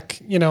walk back.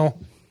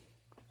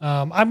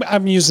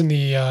 I'm using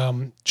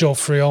the Joe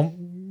Friel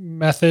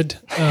method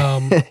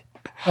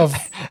of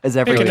as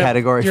every picking up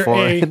category your 4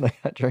 A. in the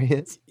country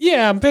is.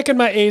 Yeah, I'm picking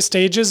my A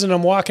stages and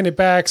I'm walking it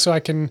back so I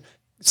can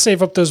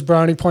save up those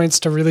brownie points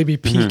to really be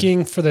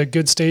peaking for the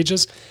good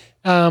stages.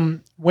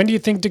 When do you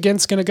think De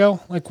Gent's going to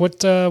go? Like,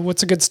 what's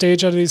a good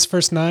stage out of these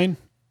first 9?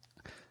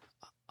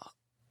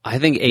 I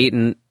think 8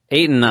 and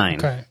 9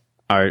 Okay.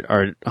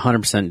 are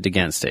 100% De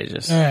Gent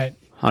stages. All right.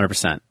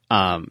 100%.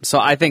 So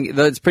I think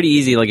it's pretty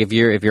easy. Like if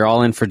you're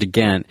all in for De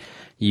Gent,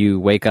 you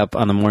wake up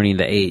on the morning of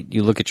the 8,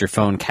 you look at your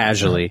phone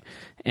casually,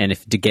 and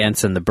if De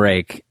Gent's in the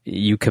break,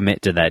 you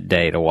commit to that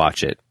day to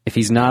watch it. If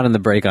he's not in the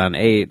break on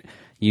 8,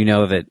 you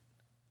know that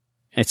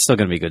it's still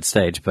going to be a good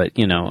stage, but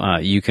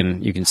you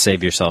can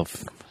save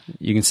yourself.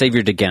 You can save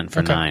your De Gent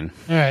for 9.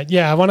 All right.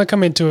 Yeah, I want to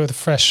come into it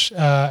with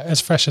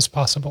as fresh as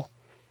possible.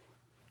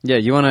 Yeah,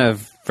 you want to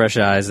have fresh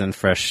eyes and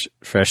fresh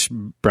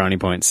brownie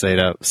points saved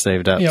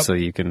up, Yep. so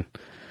you can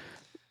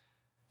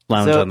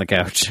lounge on the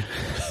couch.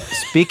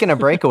 Speaking of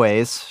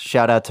breakaways,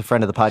 shout out to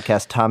friend of the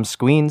podcast, Tom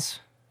Squeens,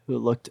 who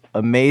looked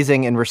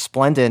amazing and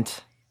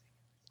resplendent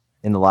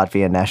in the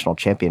Latvian national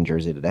champion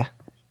jersey today.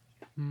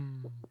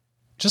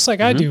 Just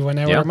like I do when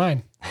I wear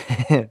mine.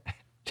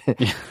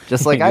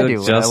 Just like I do.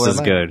 When Just I wear as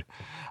mine. good.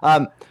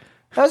 That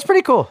was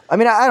pretty cool. I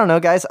mean, I don't know,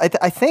 guys.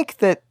 I think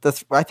that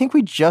I think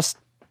we just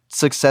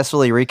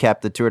successfully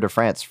recapped the Tour de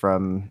France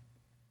from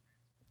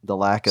the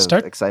lack of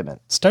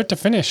excitement. Start to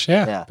finish,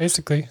 yeah.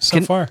 Basically,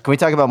 so far. Can we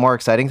talk about more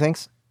exciting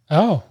things?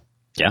 Oh.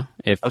 Yeah,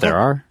 if there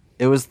are.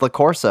 It was La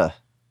Corsa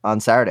on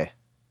Saturday.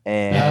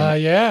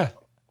 And yeah.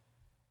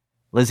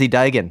 Lizzie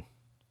Deigen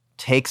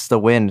takes the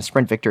win,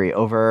 sprint victory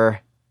over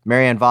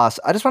Marianne Vos.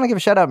 I just want to give a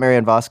shout out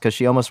Marianne Vos because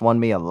she almost won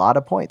me a lot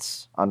of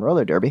points on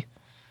roller derby.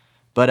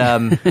 But I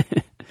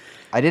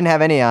didn't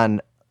have any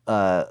on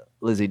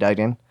Lizzie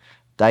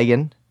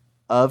Deigen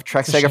of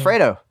Trek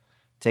Segafredo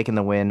taking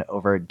the win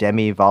over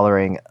Demi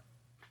Vollering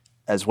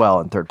as well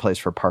in third place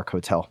for Park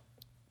Hotel.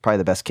 Probably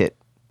the best kit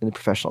in the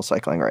professional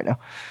cycling right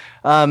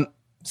now.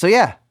 So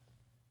yeah.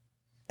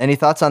 Any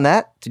thoughts on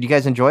that? Did you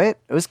guys enjoy it?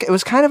 It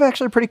was kind of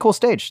actually a pretty cool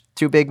stage.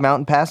 2 big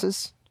mountain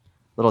passes,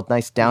 little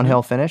nice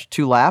downhill finish,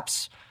 2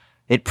 laps.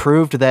 It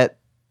proved that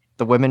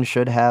the women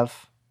should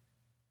have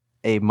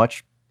a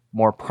much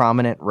more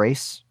prominent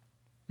race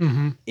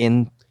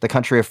in the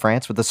country of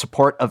France with the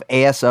support of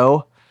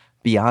ASO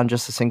beyond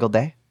just a single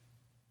day.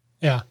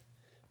 Yeah.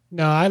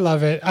 No, I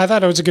love it. I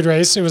thought it was a good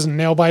race. It was a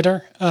nail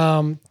biter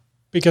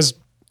because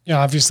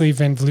obviously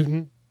Van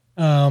Vleuten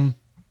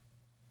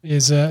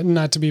is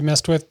not to be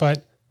messed with.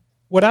 But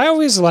what I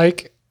always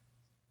like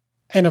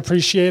and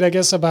appreciate, I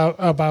guess,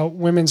 about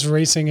women's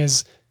racing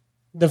is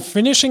the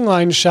finishing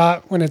line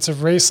shot when it's a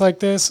race like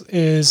this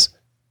is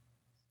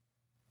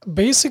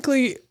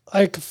basically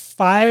like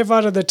 5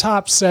 out of the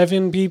top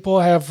 7 people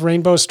have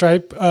rainbow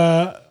stripe, things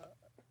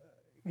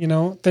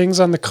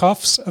on the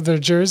cuffs of their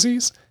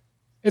jerseys.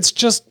 It's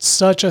just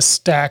such a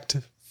stacked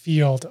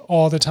field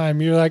all the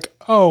time. You're like,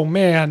 oh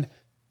man,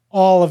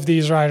 all of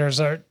these riders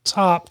are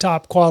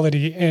top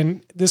quality,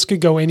 and this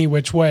could go any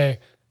which way.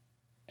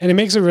 And it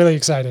makes it really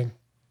exciting.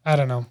 I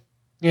don't know.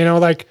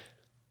 Like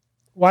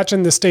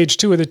watching the stage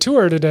 2 of the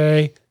tour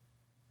today,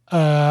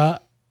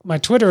 my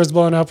Twitter is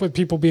blowing up with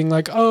people being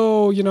like,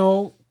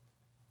 oh,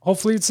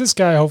 hopefully it's this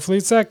guy, hopefully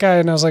it's that guy.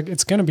 And I was like,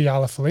 it's going to be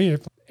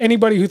Alaphilippe.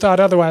 Anybody who thought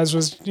otherwise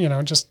was,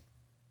 just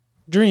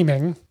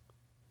dreaming.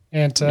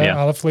 And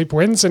Alaphilippe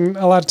wins, and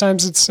a lot of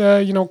times it's,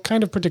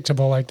 kind of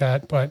predictable like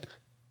that. But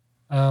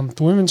the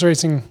women's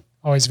racing,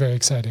 always very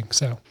exciting.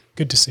 So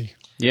good to see.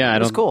 Yeah, It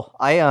was cool.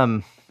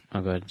 Oh,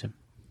 go ahead, Jim.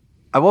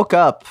 I woke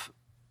up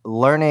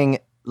learning,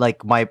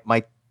 like,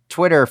 my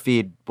Twitter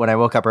feed when I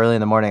woke up early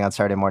in the morning on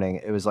Saturday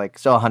morning. It was like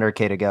still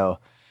 100K to go.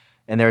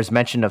 And there was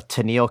mention of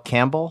Tennille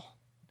Campbell,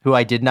 who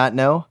I did not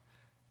know.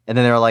 And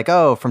then they were like,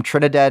 oh, from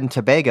Trinidad and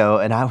Tobago.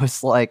 And I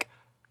was like,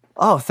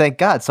 oh, thank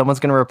God, someone's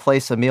going to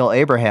replace Emil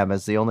Abraham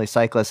as the only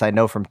cyclist I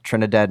know from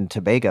Trinidad and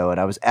Tobago. And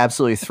I was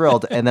absolutely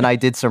thrilled. And then I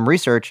did some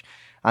research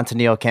on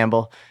Tennille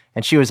Campbell,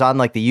 and she was on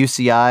like the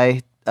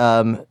UCI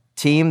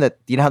team that,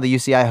 you know how the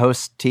UCI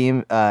hosts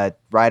team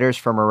riders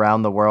from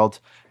around the world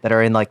that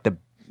are in like the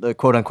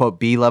quote unquote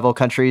B level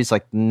countries,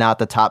 like not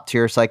the top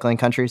tier cycling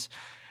countries.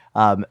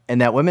 And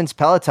that women's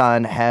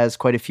peloton has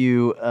quite a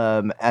few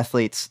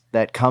athletes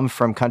that come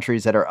from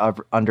countries that are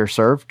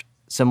underserved,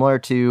 similar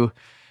to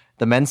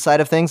the men's side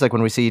of things. Like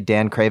when we see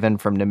Dan Craven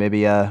from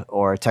Namibia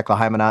or Tekla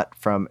Heimanot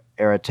from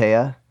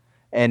Eritrea.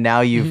 And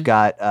now you've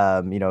got,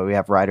 we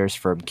have riders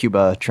from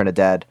Cuba,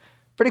 Trinidad.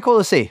 Pretty cool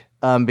to see,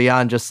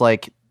 beyond just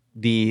like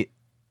the,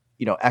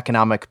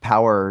 economic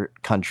power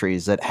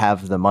countries that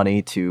have the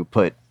money to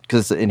put,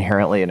 because it's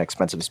inherently an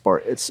expensive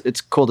sport.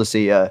 It's cool to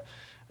see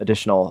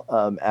additional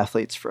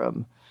athletes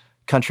from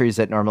countries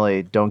that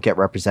normally don't get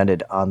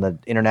represented on the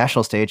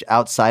international stage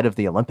outside of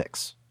the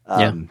Olympics,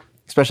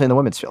 especially in the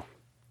women's field.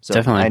 So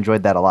Definitely. I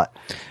enjoyed that a lot.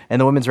 And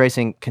the women's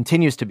racing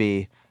continues to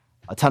be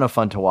a ton of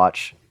fun to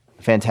watch.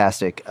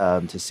 Fantastic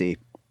to see.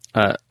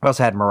 We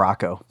also had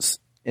Morocco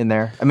in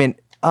there. I mean,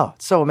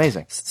 it's so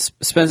amazing.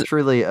 Spencer,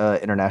 Truly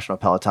international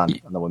peloton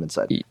on the women's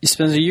side. you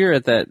spent a year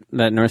at that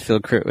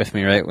Northfield crit with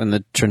me, right? When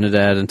the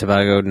Trinidad and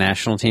Tobago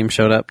national team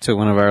showed up to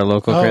one of our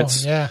local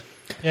crits.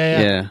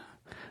 Yeah.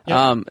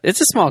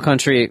 It's a small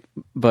country,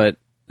 but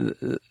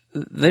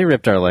they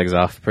ripped our legs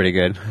off pretty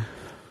good.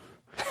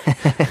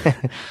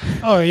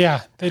 Oh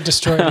yeah, they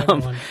destroyed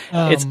everyone.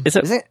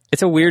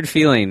 It's a weird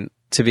feeling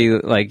to be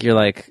like, you're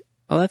like,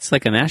 oh, that's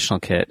like a national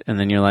kit, and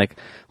then you're like,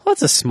 well,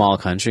 it's a small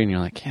country, and you're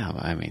like, yeah,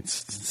 but I mean,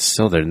 it's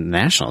still their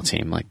national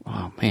team. Like,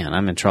 oh man,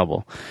 I'm in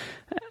trouble.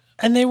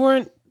 And they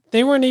weren't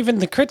even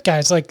the crit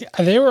guys. Like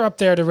they were up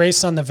there to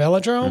race on the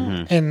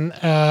velodrome,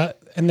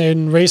 and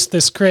then race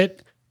this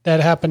crit that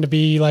happened to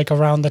be like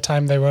around the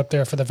time they were up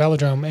there for the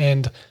velodrome.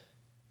 And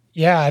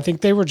yeah, I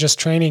think they were just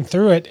training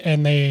through it,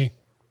 and I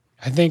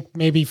think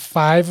maybe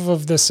 5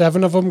 of the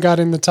 7 of them got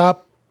in the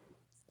top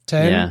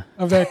 10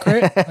 of that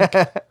crit.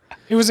 Like,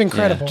 it was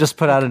incredible. Just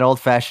put out an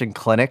old-fashioned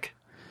clinic.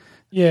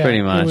 Yeah,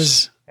 pretty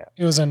much.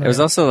 It was unreal. It was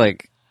also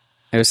like,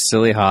 it was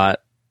silly hot.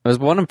 It was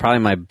one of probably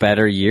my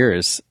better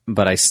years,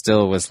 but I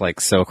still was like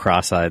so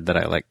cross-eyed that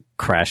I like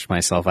crashed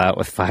myself out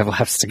with 5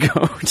 laps to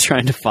go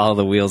trying to follow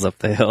the wheels up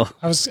the hill.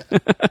 I was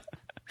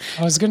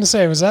going to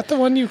say, was that the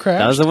one you crashed?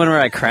 That was the one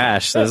where I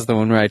crashed. That was the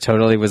one where I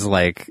totally was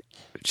like,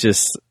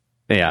 just,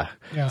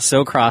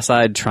 so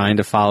cross-eyed trying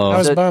to follow I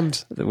was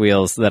bummed. the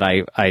wheels that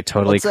I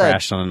totally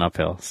crashed on an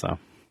uphill. So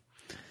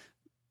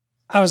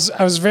I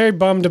was very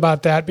bummed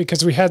about that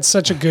because we had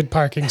such a good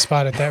parking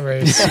spot at that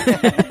race.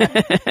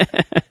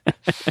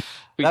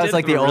 That was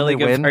like the only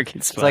win.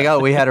 It's like,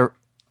 oh, we had a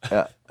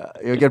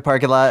good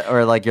parking lot,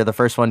 or like you're the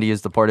first one to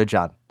use the Porta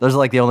John. Those are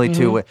like the only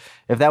two.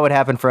 If that would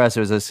happen for us, it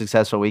was a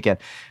successful weekend.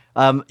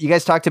 You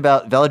guys talked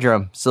about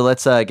velodrome, so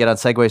let's get on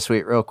Segway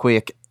Suite real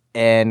quick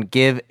and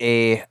give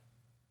a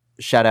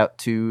shout out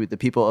to the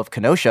people of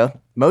Kenosha,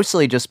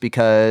 mostly just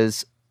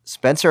because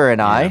Spencer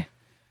and I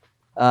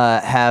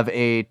have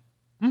a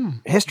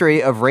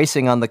history of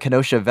racing on the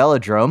Kenosha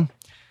Velodrome,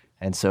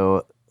 and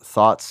so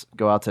thoughts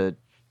go out to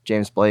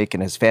James Blake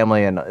and his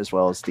family, and as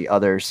well as the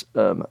others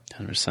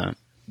 100%.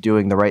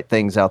 doing the right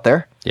things out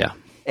there. Yeah.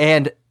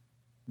 And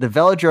the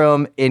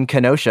velodrome in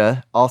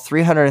Kenosha, all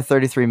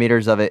 333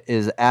 meters of it,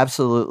 is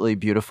absolutely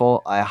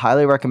beautiful. I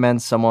highly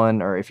recommend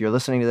someone, or if you're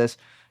listening to this,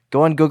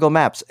 go on Google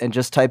Maps and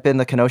just type in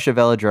the Kenosha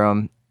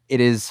Velodrome.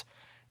 It is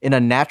in a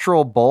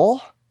natural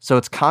bowl, so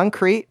it's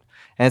concrete,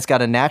 and it's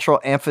got a natural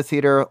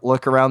amphitheater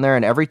look around there.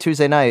 And every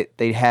Tuesday night,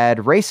 they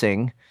had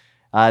racing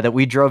that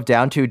we drove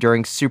down to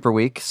during Super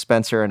Week,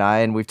 Spencer and I,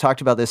 and we've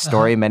talked about this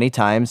story many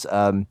times,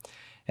 and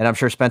I'm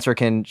sure Spencer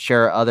can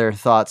share other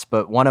thoughts,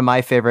 but one of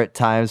my favorite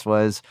times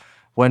was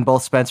when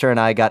both Spencer and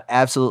I got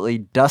absolutely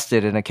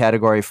dusted in a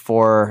Category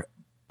 4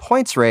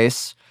 points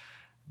race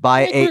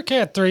by we're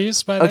Cat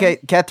 3s by then. Okay,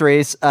 Cat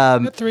 3s.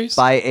 Cat 3s.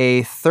 By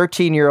a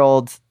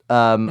 13-year-old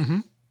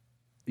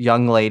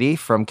young lady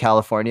from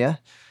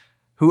California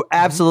who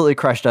absolutely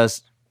crushed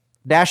us.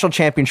 National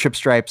championship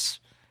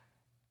stripes.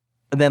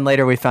 And then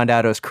later we found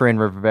out it was Corinne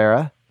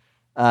Rivera.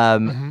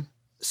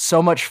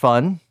 So much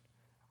fun.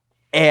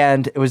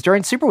 And it was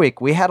during Super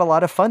Week. We had a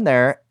lot of fun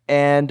there.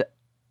 And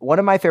one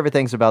of my favorite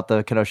things about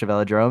the Kenosha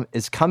Velodrome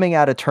is coming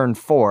out of turn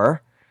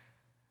 4,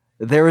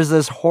 there was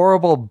this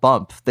horrible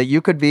bump that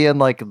you could be in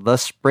like the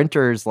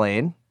sprinter's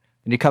lane,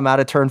 and you come out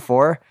of turn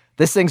 4,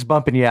 this thing's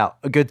bumping you out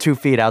a good 2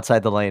 feet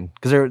outside the lane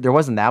because there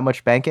wasn't that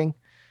much banking.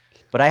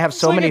 But I have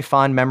so many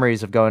fond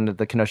memories of going to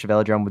the Kenosha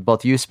Velodrome with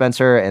both you,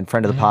 Spencer, and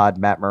friend of the pod,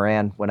 Matt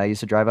Moran, when I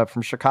used to drive up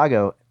from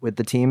Chicago with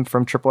the team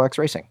from Triple X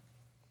Racing.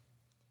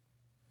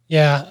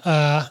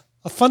 Yeah,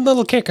 a fun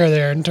little kicker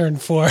there in turn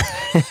 4.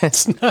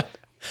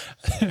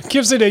 It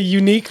gives it a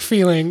unique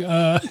feeling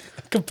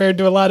compared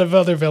to a lot of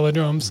other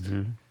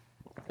velodromes.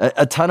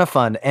 A ton of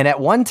fun. And at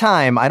one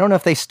time, I don't know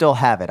if they still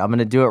have it. I'm going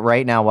to do it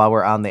right now while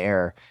we're on the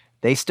air.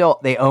 They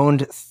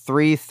owned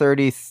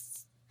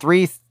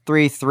 333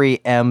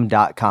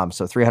 333m.com.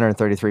 So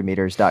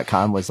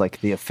 333meters.com was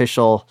like the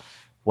official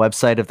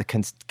website of the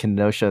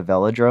Kenosha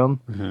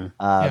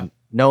Velodrome.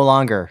 No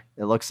longer.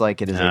 It looks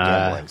like it is a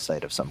gambling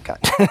site of some kind.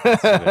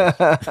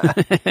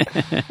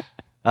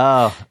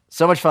 Oh,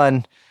 so much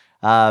fun.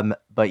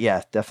 But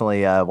yeah,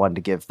 definitely wanted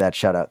to give that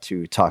shout out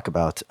to talk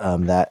about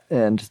that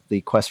and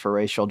the quest for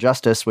racial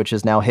justice, which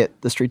has now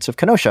hit the streets of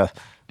Kenosha,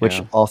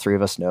 which all three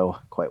of us know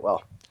quite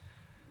well.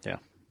 Yeah.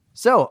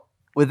 So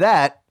with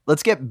that,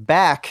 let's get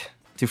back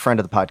to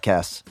friend of the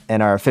podcast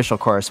and our official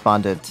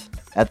correspondent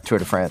at the Tour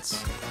de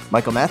France,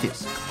 Michael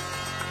Matthews.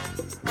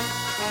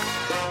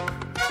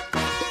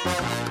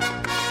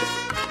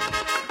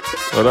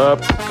 What up?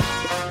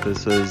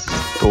 This is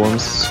Storm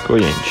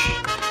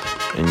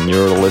Skoyinch, and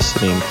you're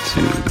listening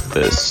to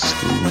the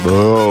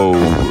Slow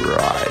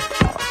Ride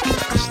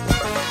Podcast.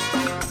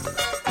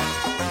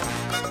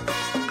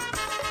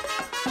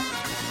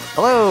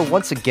 Hello,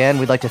 once again,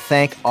 we'd like to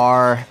thank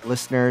our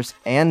listeners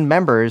and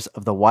members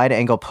of the Wide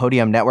Angle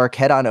Podium Network.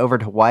 Head on over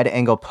to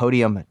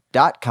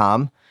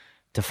wideanglepodium.com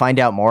to find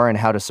out more on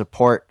how to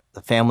support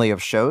the family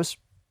of shows.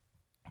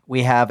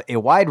 We have a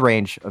wide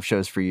range of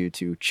shows for you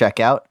to check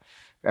out.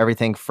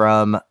 Everything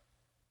from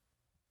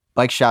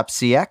Bike Shop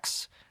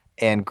CX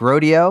and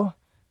Grodio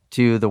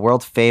to the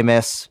world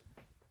famous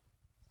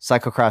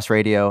Cyclocross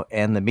Radio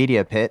and the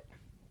Media Pit.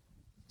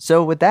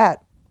 So with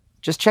that,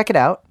 just check it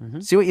out,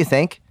 see what you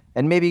think,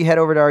 and maybe head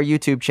over to our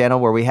YouTube channel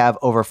where we have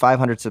over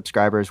 500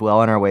 subscribers, well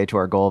on our way to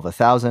our goal of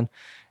 1,000.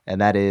 And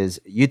that is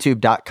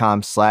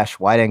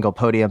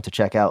youtube.com/wideanglepodium to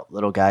check out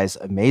Little Guy's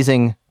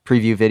amazing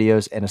preview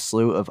videos and a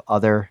slew of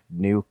other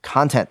new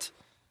content.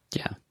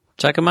 Yeah.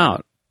 Check them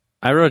out.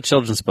 I wrote a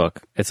children's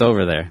book. It's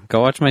over there.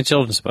 Go watch my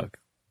children's book.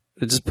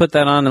 Just put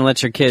that on and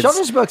let your kids.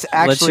 Children's books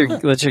actually.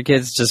 Let your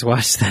kids just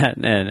watch that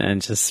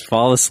and just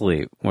fall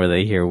asleep where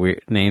they hear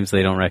weird names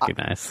they don't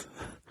recognize.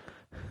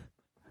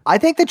 I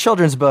think the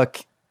children's book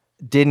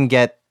didn't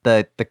get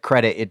the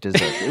credit it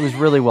deserved. It was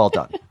really well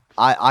done.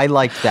 I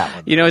liked that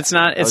one. You know, it's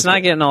not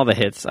getting all the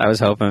hits I was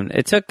hoping.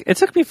 It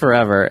took me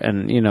forever,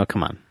 and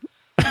come on.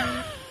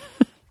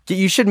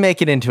 You should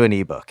make it into an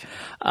ebook.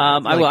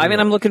 I will. I mean,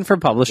 I'm looking for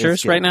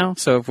publishers right now.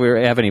 So if we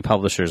have any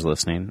publishers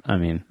listening, I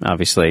mean,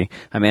 obviously,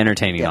 I'm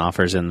entertaining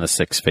offers in the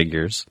six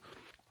figures.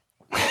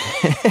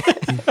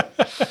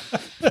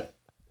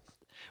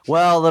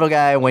 Well, Little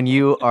Guy, when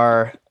you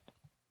are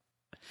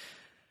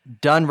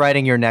done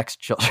writing your next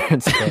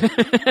children's book,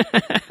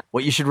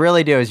 what you should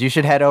really do is you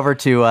should head over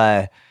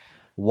to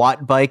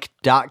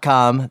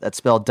wattbike.com. That's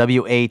spelled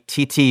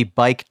WATT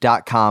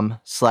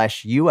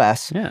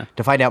bike.com/US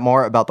to find out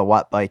more about the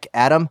Wattbike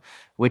Atom,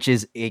 which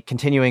is a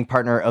continuing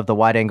partner of the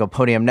Wide Angle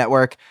Podium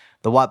Network.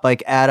 The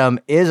Wattbike Atom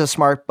is a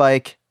smart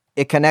bike.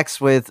 It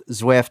connects with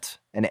Zwift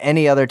and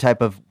any other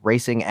type of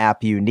racing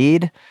app you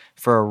need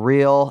for a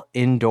real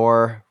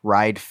indoor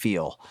ride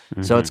feel.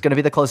 So it's going to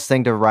be the closest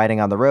thing to riding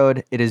on the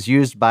road. It is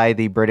used by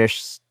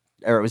it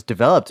was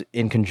developed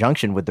in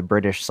conjunction with the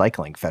British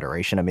Cycling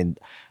Federation. I mean,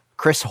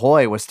 Chris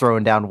Hoy was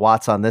throwing down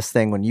watts on this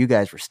thing when you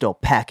guys were still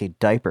packing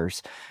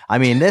diapers. I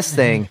mean, this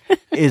thing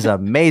is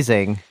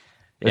amazing.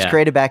 It was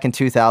created back in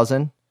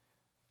 2000.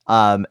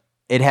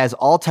 It has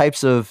all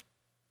types of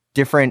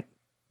different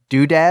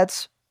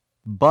doodads,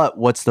 but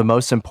what's the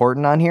most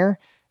important on here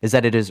is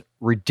that it is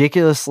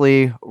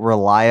ridiculously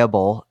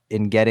reliable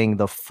in getting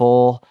the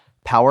full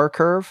power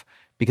curve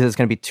because it's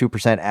going to be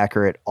 2%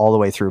 accurate all the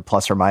way through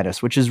plus or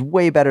minus, which is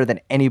way better than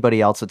anybody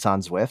else that's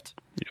on Zwift.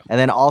 Yeah. And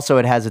then also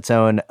it has its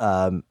own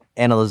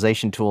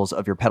analyzation tools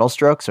of your pedal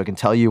stroke, so it can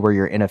tell you where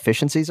your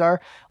inefficiencies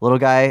are. Little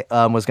Guy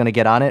was going to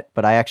get on it,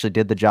 but I actually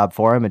did the job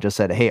for him and just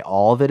said, hey,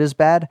 all of it is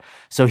bad,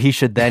 so he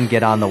should then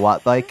get on the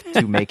Wattbike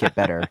to make it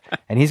better.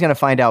 And he's going to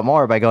find out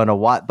more by going to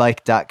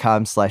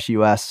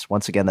wattbike.com/US.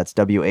 Once again, that's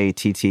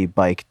WATT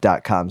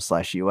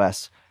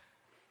bike.com/US.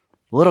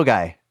 Little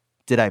Guy,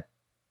 did I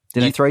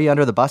throw you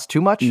under the bus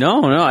too much?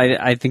 No,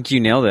 I think you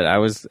nailed it. I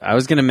was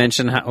going to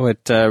mention how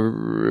it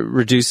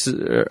reduce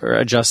or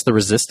adjust the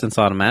resistance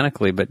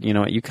automatically, but you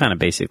know what? You kind of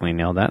basically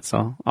nailed that,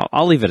 so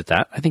I'll leave it at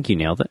that. I think you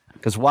nailed it.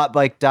 Because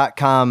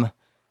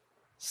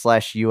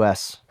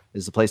wattbike.com/US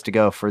is the place to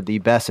go for the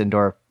best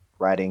indoor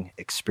riding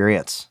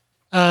experience.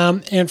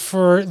 And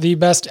for the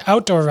best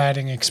outdoor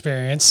riding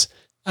experience,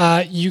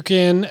 you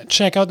can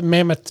check out the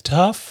Mammoth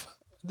Tough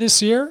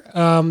this year.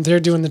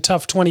 They're doing the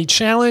Tough 20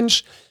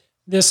 Challenge.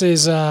 This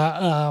is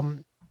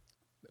brought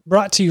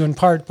to you in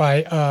part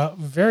by a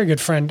very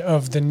good friend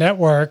of the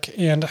network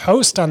and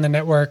host on the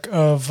network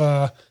of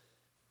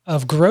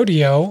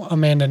Grodio,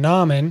 Amanda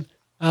Nauman.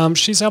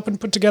 She's helping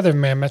put together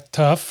Mammoth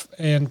Tough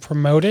and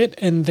promote it.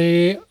 And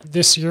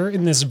this year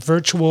in this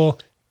virtual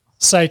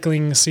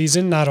cycling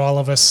season, not all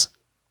of us,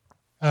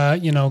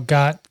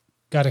 got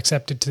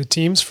accepted to the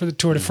teams for the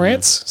Tour de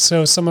France.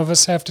 So some of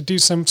us have to do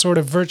some sort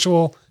of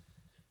virtual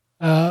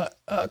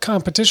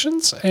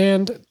competitions,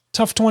 and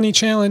Tough 20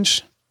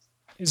 Challenge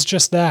is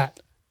just that.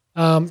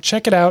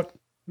 Check it out,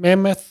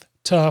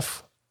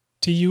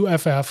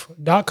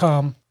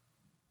 mammothtough.com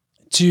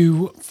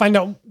to find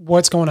out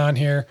what's going on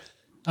here.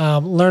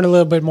 Learn a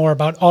little bit more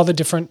about all the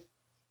different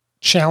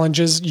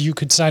challenges you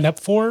could sign up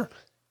for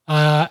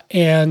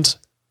and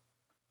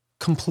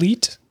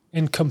complete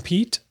and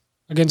compete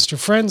against your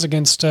friends,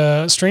 against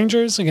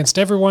strangers, against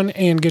everyone,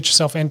 and get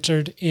yourself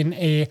entered in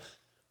a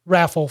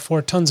raffle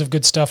for tons of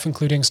good stuff,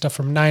 including stuff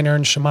from Niner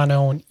and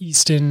Shimano and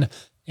Easton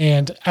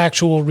and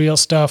actual real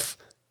stuff.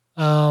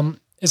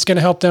 It's going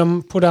to help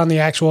them put on the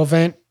actual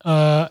event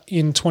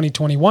in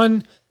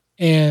 2021,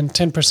 and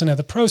 10% of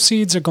the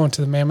proceeds are going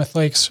to the Mammoth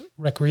Lakes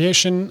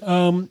Recreation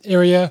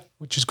area,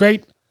 which is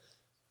great.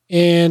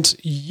 And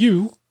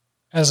you,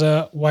 as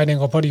a Wide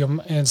Angle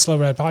Podium and Slow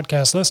Ride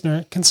Podcast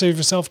listener, can save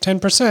yourself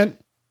 10%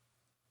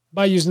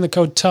 by using the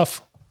code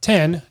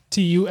TUFF10,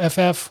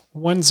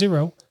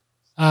 TUFF10,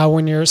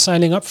 when you're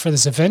signing up for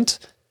this event.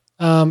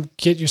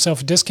 Get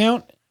yourself a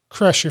discount,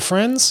 crush your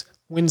friends,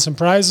 win some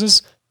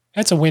prizes.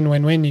 That's a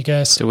win-win-win, you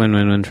guys. It's a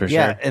win-win-win for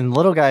Yeah, sure. and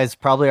little guy's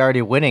probably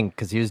already winning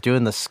because he was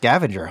doing the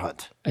scavenger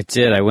hunt. I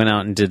did. I went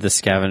out and did the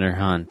scavenger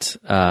hunt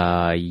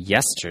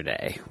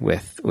yesterday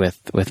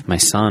with my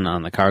son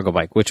on the cargo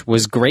bike, which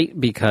was great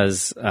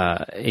because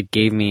it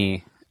gave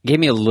me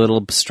a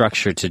little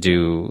structure to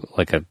do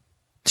like a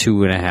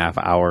 2.5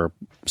 hour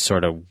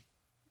sort of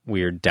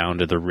weird down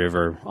to the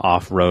river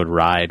off-road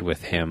ride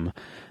with him,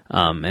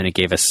 and it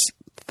gave us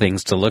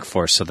things to look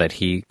for so that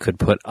he could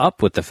put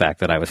up with the fact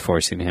that I was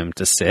forcing him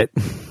to sit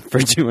for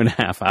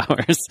 2.5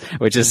 hours,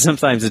 which is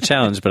sometimes a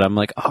challenge, but I'm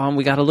like, oh,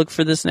 we got to look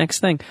for this next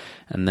thing.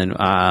 And then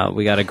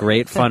we got a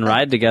great fun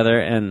ride together.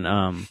 And,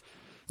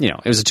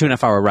 it was a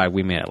 2.5 hour ride.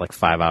 We made it like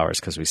 5 hours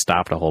because we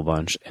stopped a whole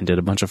bunch and did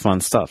a bunch of fun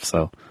stuff.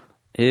 So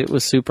it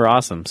was super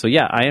awesome. So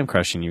yeah, I am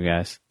crushing you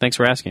guys. Thanks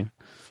for asking.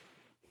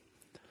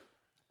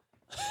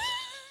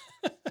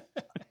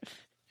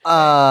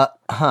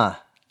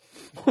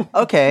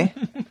 Okay.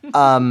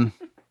 Because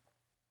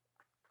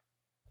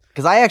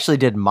I actually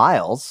did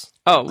miles.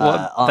 Oh,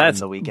 well, on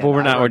that's the weekend. well,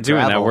 we're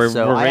doing gravel, that.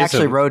 So we're I actually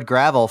racing. rode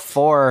gravel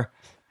for.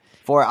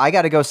 I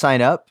got to go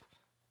sign up,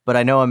 but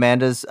I know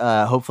Amanda's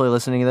hopefully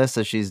listening to this,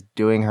 so she's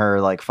doing her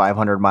like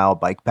 500-mile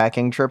bike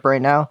packing trip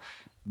right now.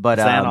 But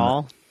Is that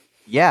all?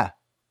 Yeah,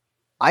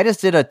 I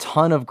just did a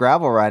ton of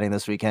gravel riding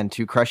this weekend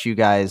to crush you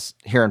guys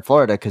here in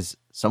Florida because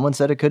someone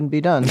said it couldn't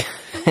be done,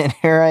 and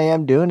here I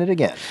am doing it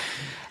again.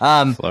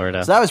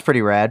 Florida. So that was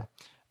pretty rad.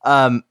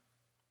 But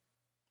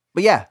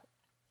yeah,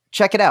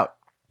 check it out.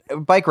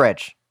 Bike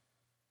Reg.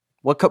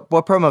 What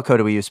promo code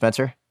do we use,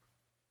 Spencer?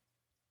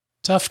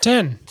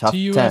 TUFF10, Tough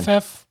 10.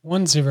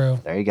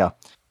 TUFF10. There you go.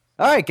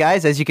 All right,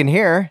 guys, as you can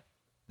hear,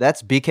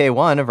 that's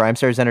BK1 of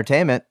Rhymesters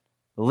Entertainment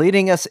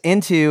leading us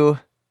into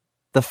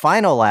the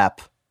final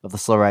lap of the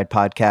Slow Ride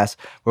podcast,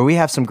 where we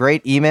have some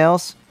great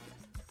emails,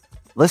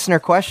 listener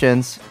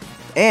questions,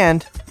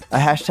 and a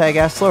hashtag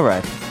Ask Slow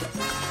Ride.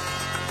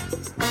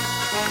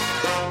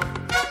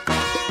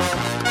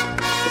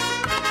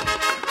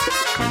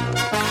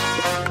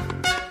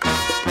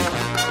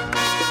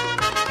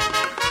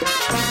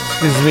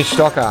 This is Mitch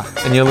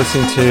Stocker, and you're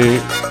listening to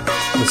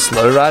the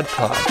Slow Ride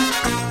Pod.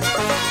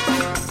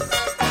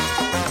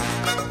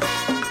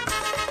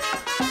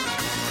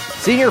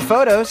 Senior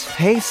Photos.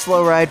 Hey,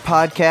 Slow Ride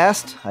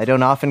Podcast. I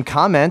don't often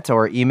comment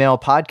or email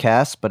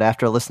podcasts, but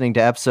after listening to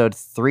episode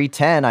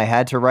 310, I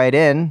had to write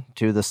in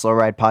to the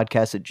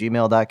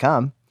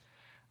slowridepodcast@gmail.com.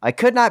 I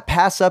could not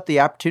pass up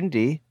the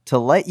opportunity to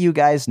let you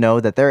guys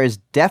know that there is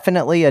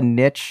definitely a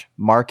niche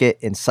market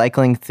in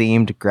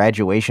cycling-themed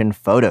graduation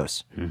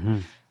photos.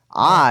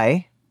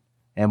 I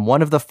am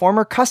one of the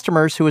former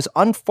customers who is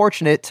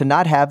unfortunate to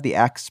not have the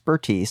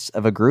expertise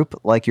of a group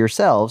like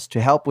yourselves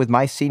to help with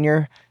my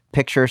senior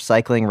picture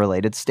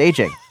cycling-related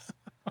staging.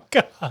 Oh,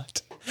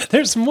 God.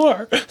 There's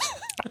more.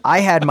 I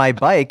had my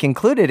bike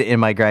included in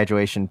my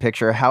graduation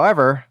picture.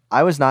 However,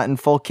 I was not in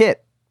full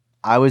kit.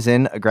 I was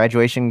in a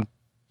graduation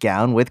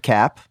gown with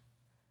cap,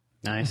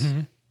 Nice.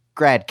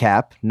 grad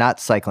cap, not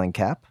cycling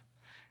cap,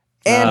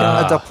 and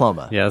a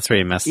diploma. Yeah, that's where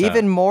you messed up.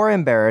 Even more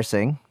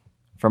embarrassing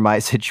for my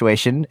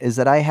situation is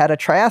that I had a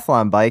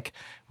triathlon bike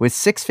with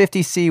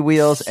 650C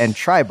wheels and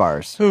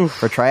tri-bars. For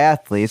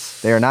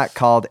triathletes, they are not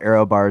called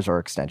aero bars or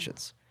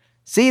extensions.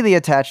 See the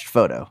attached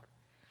photo.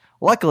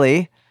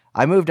 Luckily,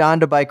 I moved on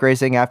to bike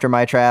racing after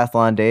my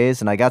triathlon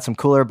days, and I got some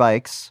cooler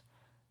bikes.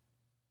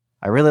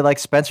 I really like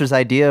Spencer's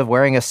idea of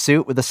wearing a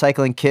suit with a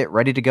cycling kit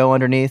ready to go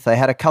underneath. I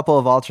had a couple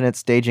of alternate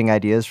staging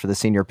ideas for the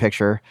senior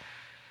picture,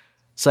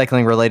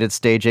 cycling-related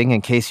staging,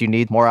 in case you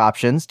need more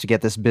options to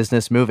get this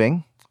business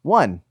moving.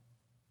 1.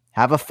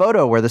 Have a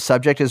photo where the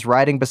subject is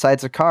riding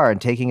besides a car and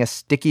taking a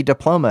sticky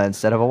diploma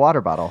instead of a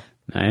water bottle.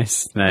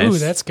 Nice. Ooh,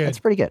 that's good. That's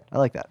pretty good. I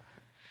like that.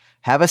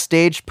 Have a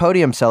staged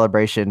podium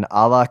celebration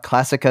a la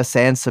Classica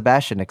San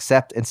Sebastian,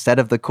 except instead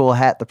of the cool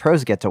hat the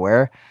pros get to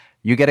wear,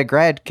 you get a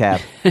grad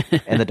cap,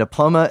 and the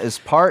diploma is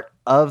part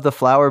of the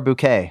flower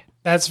bouquet.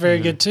 That's very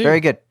good, too. Very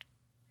good.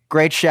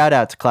 Great shout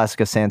out to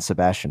Classica San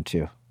Sebastian,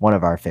 too. One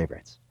of our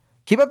favorites.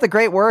 Keep up the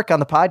great work on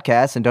the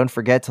podcast, and don't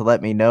forget to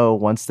let me know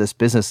once this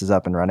business is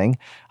up and running.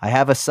 I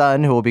have a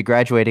son who will be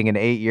graduating in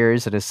 8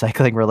 years, and his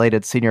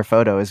cycling-related senior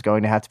photo is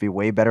going to have to be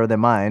way better than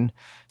mine.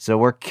 So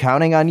we're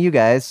counting on you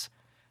guys.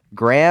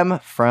 Graham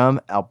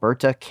from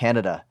Alberta,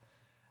 Canada.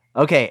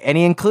 Okay, and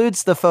he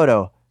includes the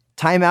photo.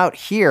 Timeout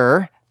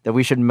here that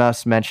we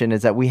must mention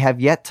is that we have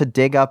yet to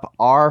dig up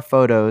our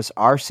photos,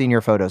 our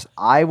senior photos.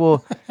 I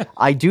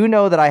do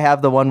know that I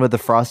have the one with the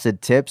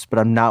frosted tips, but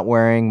I'm not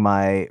wearing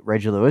my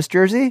Reggie Lewis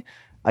jersey.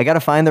 I got to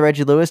find the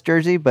Reggie Lewis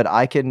jersey, but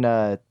I can,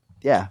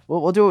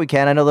 we'll do what we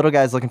can. I know little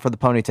guy's looking for the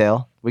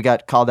ponytail. We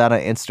got called out on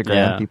Instagram,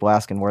 Yeah. people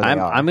asking where they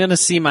are. I'm gonna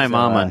see my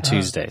mom on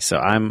Tuesday, so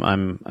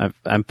I'm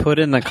put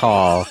in the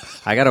call.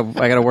 I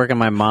gotta work on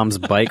my mom's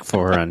bike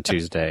for her on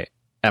Tuesday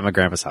at my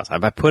grandpa's house.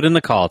 I put in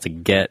the call to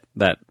get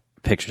that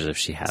pictures if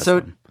she has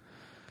them.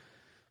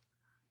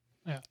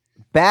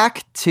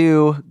 Back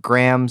to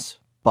Graham's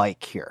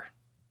bike here.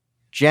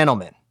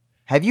 Gentlemen,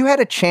 have you had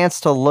a chance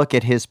to look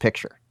at his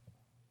picture?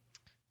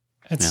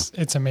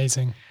 It's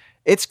amazing.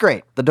 It's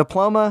great. The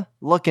diploma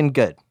looking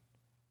good.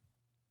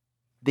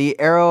 The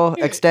arrow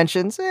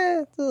extensions,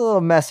 it's a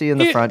little messy in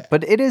the front,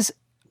 but it is.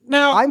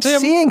 Now I'm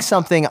Tim, seeing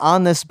something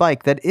on this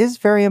bike that is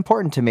very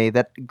important to me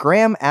that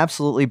Graham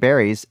absolutely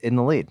buries in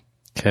the lead.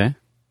 Okay,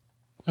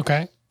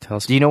 Okay. tell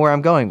us. Do you know where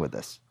I'm going with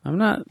this? I'm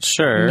not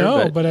sure.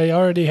 No, but I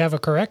already have a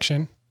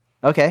correction.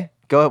 Okay,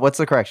 go ahead. What's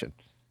the correction?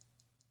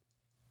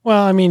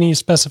 Well, I mean, he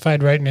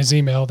specified right in his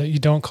email that you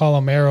don't call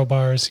them aero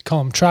bars, you call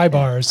them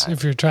tri-bars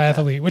if you're a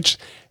triathlete, which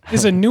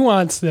is a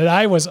nuance that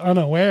I was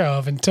unaware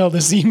of until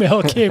this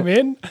email came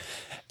in,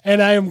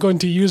 and I am going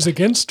to use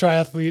against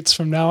triathletes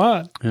from now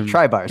on.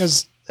 Tri bars.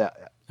 Because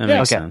that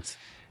makes sense.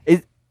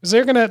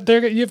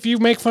 if you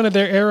make fun of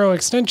their aero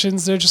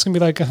extensions, they're just gonna be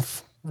like,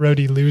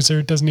 roadie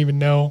loser doesn't even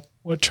know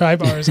what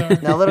tri-bars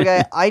are. Now, little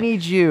guy, I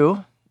need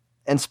you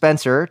and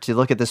Spencer to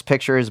look at this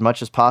picture as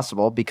much as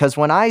possible because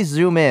when I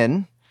zoom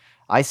in,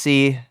 I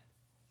see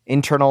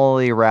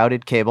internally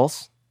routed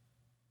cables.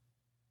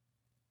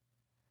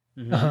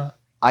 Uh-huh.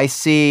 I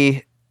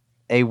see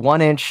a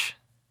 1-inch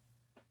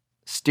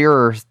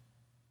steerer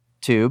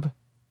tube,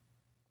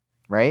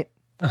 right?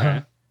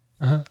 Uh-huh.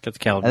 Get the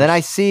caliber. And then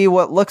I see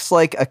what looks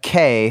like a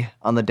K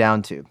on the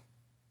down tube.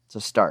 It's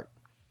a start.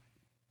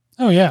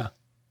 Oh yeah.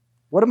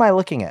 What am I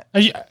looking at?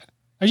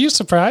 Are you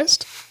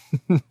surprised?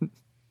 I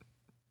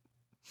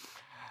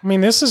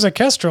mean, this is a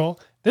Kestrel.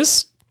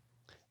 This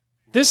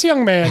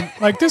young man,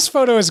 like this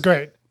photo is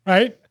great,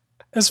 right?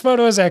 This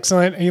photo is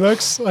excellent. He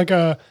looks like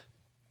a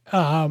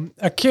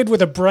kid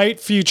with a bright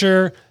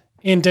future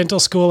in dental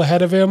school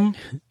ahead of him.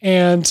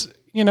 And,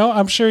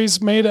 I'm sure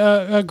he's made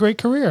a great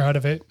career out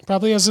of it.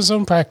 Probably has his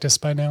own practice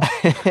by now.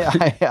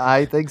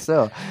 I think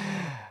so.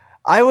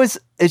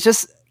 It's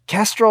just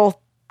Kestrel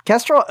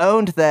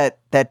owned that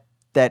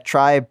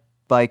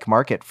tri-bike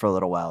market for a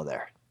little while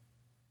there.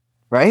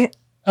 Right?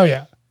 Oh,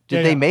 yeah.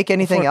 Did they make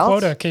anything Before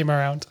else? Quota came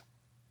around.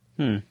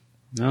 No.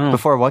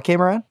 Before what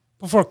came around?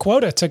 Before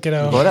Quota took it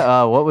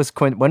over. What was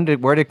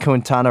where did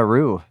Quintana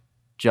Roo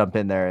jump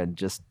in there and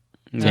just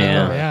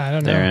Yeah, I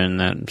don't know. they're in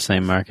that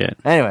same market.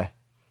 anyway?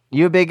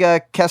 You a big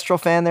Kestrel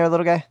fan there,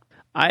 little guy?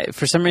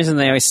 For some reason,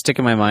 they always stick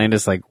in my mind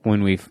as like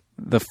when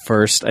the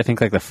first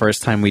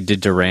time we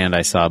did Durand,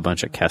 I saw a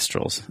bunch of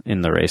Kestrels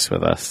in the race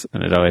with us,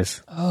 and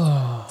it's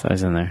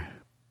always in there.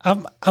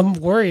 I'm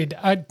worried.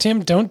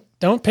 Tim,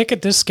 don't pick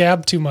at this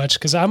scab too much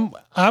because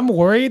I'm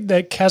worried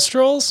that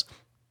Kestrels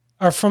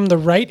are from the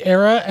right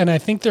era, and I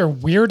think they're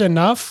weird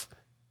enough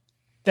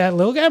that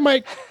little guy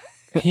might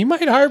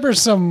harbor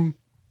some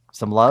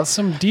love,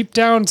 some deep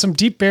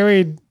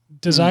buried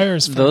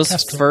desires for Those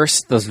Kestrel.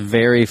 those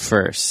very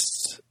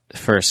first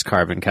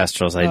carbon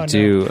Kestrels, I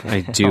do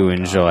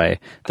enjoy.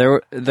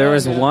 There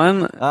was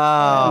one.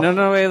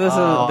 No, wait,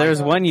 listen. There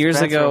was one years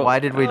Spencer, ago. why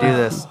did we do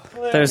this?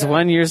 There's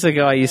one years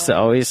ago I used to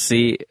always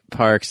see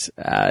parked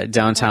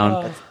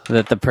downtown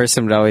that the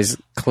person would always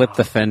clip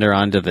the fender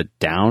onto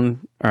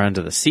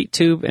the seat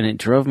tube, and it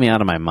drove me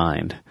out of my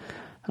mind.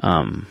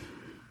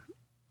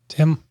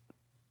 Tim,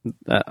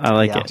 I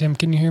like it. Tim,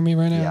 can you hear me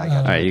right now? Yeah, I got it.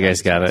 All right, you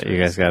guys got it. You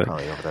guys got it.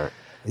 Probably over there.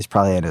 He's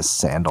probably in his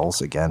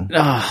sandals again.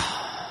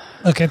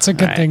 Look, it's a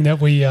good All right. thing that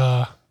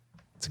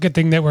it's a good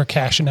thing that we're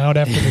cashing out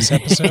after this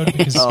episode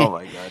because Oh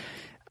my god!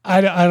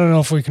 I don't know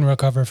if we can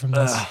recover from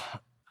this.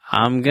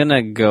 I'm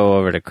gonna go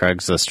over to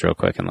Craigslist real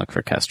quick and look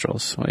for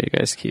Kestrels while you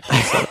guys keep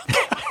this up.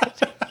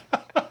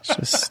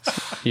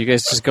 You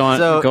guys just go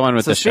on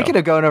with the show. Speaking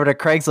of going over to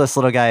Craigslist,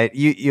 little guy,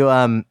 you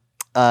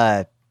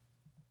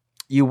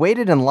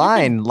waited in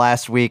line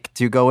last week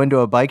to go into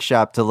a bike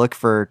shop to look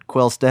for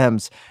quill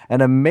stems,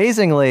 and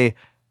amazingly,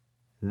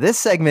 this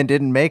segment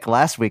didn't make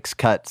last week's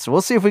cut. So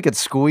we'll see if we could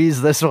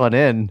squeeze this one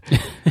in.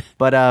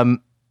 But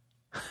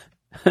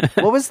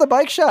what was the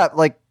bike shop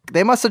like?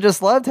 They must have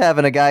just loved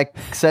having a guy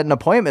set an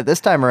appointment this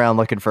time around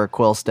looking for a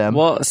quill stem.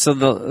 Well, so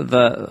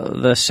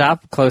the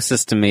shop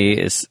closest to me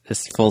is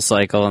Full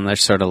Cycle, and they're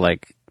sort of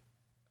like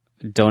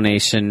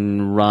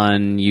donation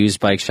run used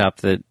bike shop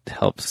that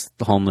helps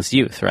the homeless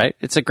youth, right?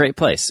 It's a great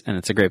place, and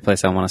it's a great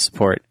place I want to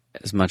support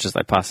as much as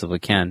I possibly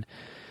can.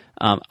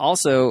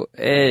 Also,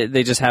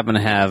 they just happen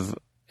to have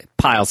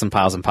piles and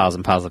piles and piles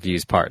and piles of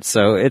used parts.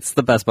 So it's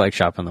the best bike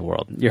shop in the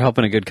world. You're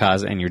helping a good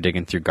cause and you're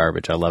digging through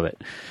garbage. I love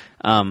it.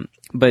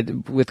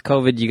 But with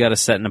COVID, you got to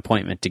set an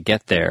appointment to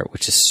get there,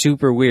 which is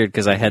super weird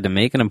because I had to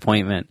make an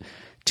appointment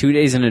 2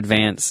 days in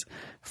advance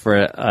for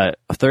a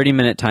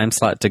 30-minute time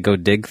slot to go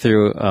dig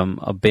through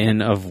a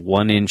bin of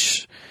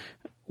 1-inch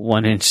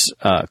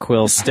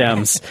quill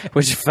stems,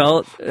 which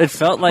felt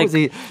like.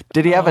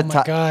 Did he have Oh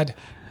my God.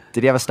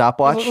 Did he have a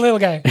stopwatch? Little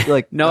guy.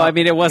 Like No, I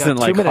mean it wasn't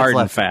got 2 like minutes hard and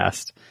left.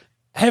 fast.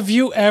 Have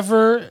you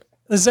ever?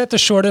 Is that the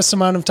shortest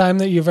amount of time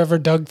that you've ever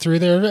dug through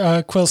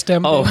their quill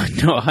stem? Oh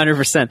bin? no,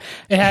 100%.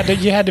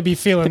 You had to be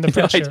feeling the No,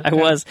 pressure. I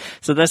was.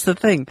 So that's the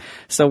thing.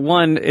 So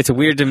one, it's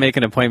weird to make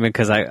an appointment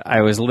because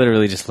I was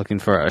literally just looking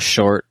for a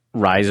short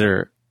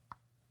riser,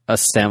 a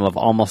stem of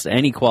almost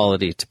any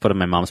quality to put on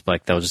my mom's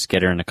bike that will just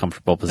get her in a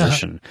comfortable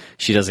position.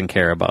 She doesn't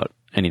care about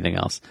anything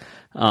else.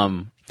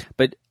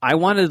 But I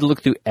wanted to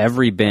look through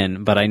every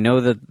bin, but I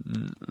know that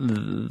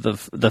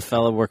the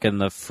fellow working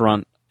the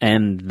front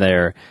end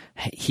there,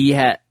 he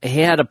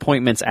had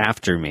appointments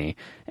after me,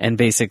 and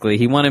basically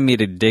he wanted me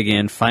to dig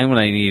in, find what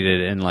I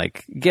needed, and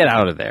like get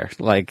out of there.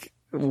 Like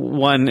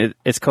one,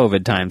 it's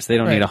COVID times; they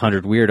don't need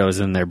 100 weirdos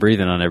in there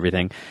breathing on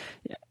everything,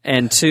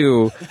 and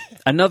two,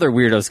 another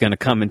weirdo's going to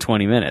come in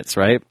 20 minutes,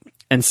 right?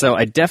 And so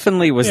I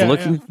definitely was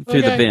looking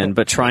through the bin,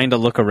 but trying to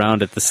look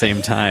around at the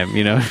same time,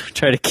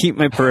 try to keep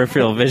my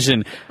peripheral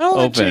vision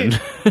open.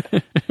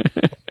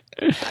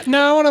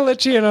 Now I want to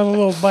let you in on a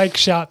little bike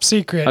shop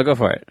secret. I'll go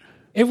for it.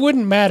 It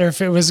wouldn't matter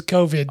if it was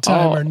COVID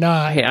time or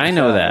not. Hey, I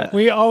know that.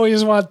 We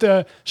always want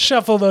to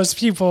shuffle those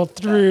people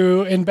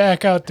through and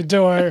back out the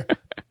door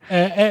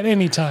at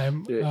any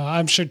time.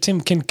 I'm sure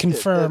Tim can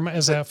confirm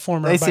as a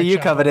former They bike see you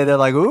shop coming in, they're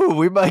like, "Ooh,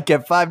 we might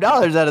get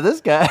 $5 out of this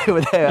guy." I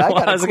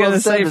got I was gonna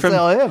say, to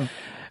sell him.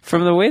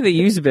 From the way the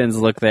used bins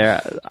look there,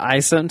 I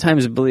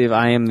sometimes believe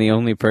I am the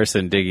only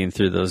person digging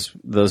through those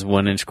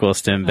 1-inch quill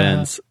stem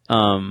bins.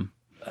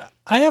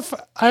 I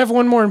have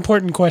one more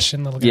important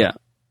question, little guy. Yeah.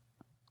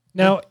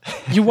 Now,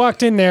 you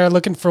walked in there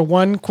looking for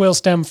one quill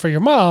stem for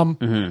your mom.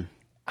 Mm-hmm.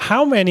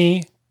 How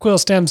many quill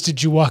stems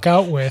did you walk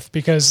out with?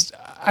 Because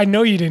I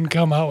know you didn't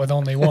come out with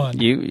only one.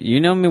 You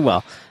know me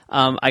well.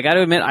 I got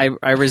to admit,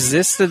 I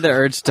resisted the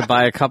urge to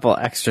buy a couple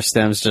extra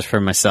stems just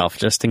for myself,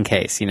 just in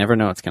case. You never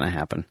know what's going to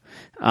happen.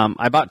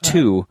 I bought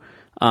 2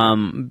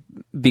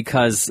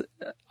 because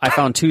I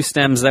found 2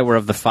 stems that were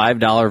of the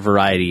 $5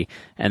 variety,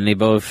 and they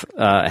both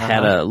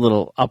had a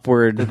little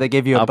upward. Did they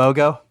give you a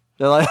BOGO?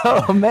 They're like,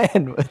 "Oh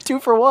man, 2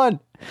 for 1."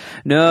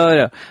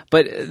 No.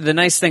 But the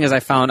nice thing is I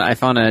found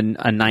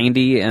a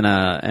 90 and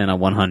a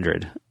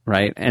 100,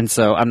 right? And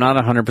so I'm not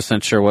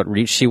 100% sure what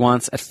reach she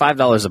wants. At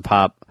 $5 a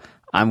pop,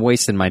 I'm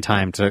wasting my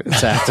time to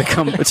have to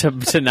come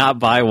to not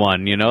buy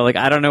one, Like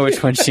I don't know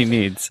which one she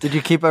needs. Did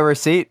you keep a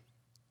receipt?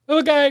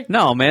 Little guy,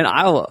 No, man,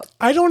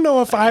 I don't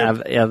know if I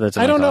that's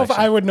in I my don't know if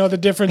collection. I would know the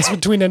difference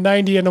between a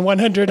 90 and a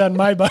 100 on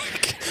my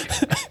bike.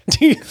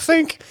 Do you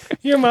think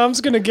your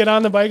mom's going to get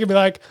on the bike and be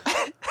like,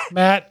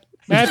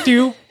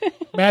 Matthew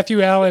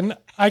Allen,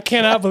 I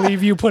cannot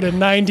believe you put a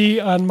 90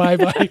 on my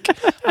bike.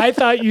 I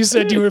thought you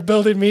said you were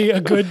building me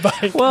a good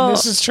bike. Well- and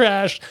this is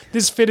trash.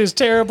 This fit is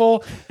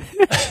terrible.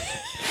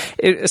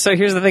 So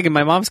here's the thing: in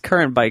my mom's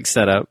current bike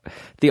setup,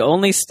 the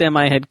only stem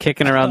I had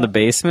kicking around the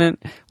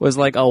basement was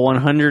like a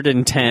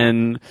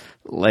 110,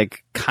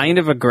 like kind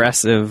of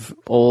aggressive,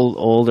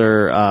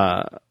 older,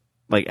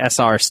 like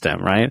SR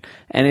stem, right?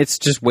 And it's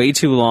just way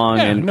too long,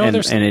 and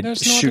there's it no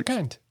other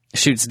kind.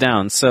 shoots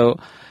down. So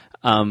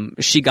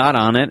she got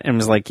on it and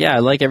was like, "Yeah, I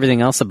like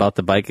everything else about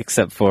the bike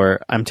except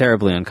for I'm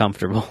terribly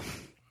uncomfortable."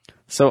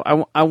 So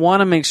I want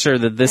to make sure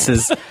that this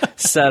is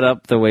set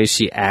up the way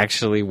she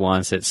actually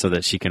wants it so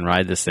that she can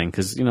ride this thing.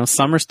 Because,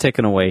 summer's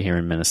ticking away here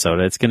in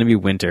Minnesota. It's going to be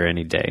winter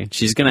any day.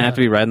 She's going to have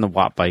to be riding the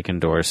Watt bike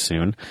indoors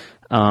soon.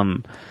 I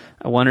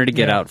want her to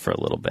get out for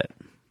a little bit.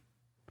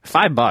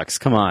 $5,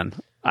 come on.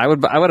 I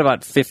would have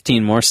bought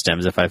 15 more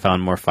stems if I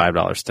found more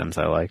 $5 stems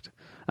I liked.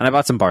 And I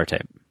bought some bar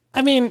tape.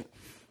 I mean,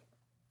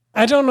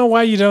 I don't know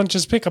why you don't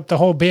just pick up the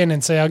whole bin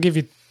and say, I'll give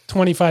you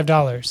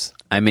 $25.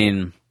 I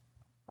mean,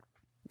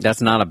 that's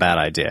not a bad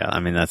idea. I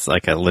mean, that's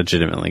like a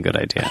legitimately good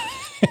idea.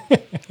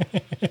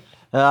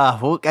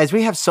 Well, guys,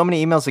 we have so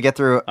many emails to get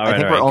through. I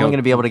think we're only go. going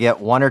to be able to get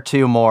 1 or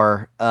 2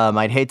 more.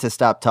 I'd hate to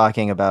stop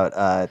talking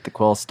about the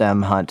quill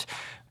stem hunt,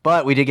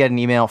 but we did get an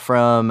email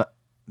from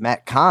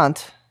Matt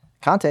Conte,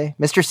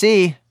 Mr.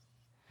 C.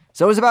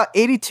 So it was about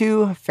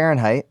 82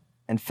 Fahrenheit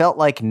and felt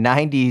like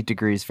 90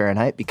 degrees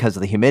Fahrenheit because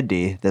of the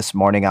humidity this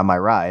morning on my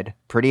ride.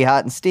 Pretty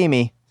hot and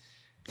steamy.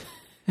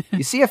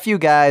 You see a few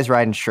guys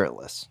riding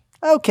shirtless.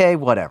 Okay,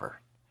 whatever.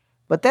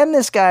 But then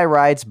this guy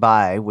rides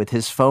by with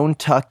his phone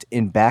tucked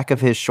in back of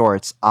his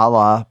shorts, a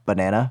la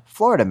Banana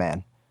Florida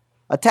Man.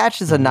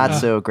 Attached is a not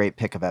so great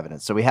pic of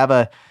evidence. So we have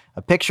a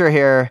picture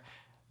here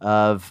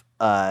of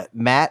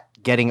Matt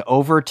getting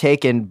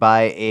overtaken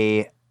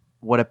by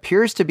what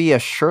appears to be a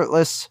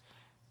shirtless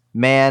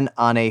man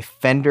on a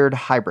fendered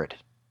hybrid.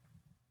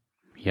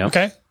 Yep.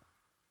 Okay.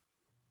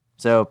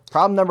 So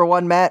problem number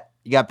 1, Matt,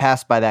 you got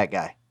passed by that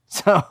guy.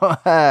 So,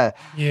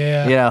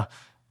 Yeah.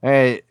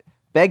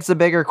 begs the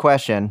bigger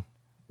question.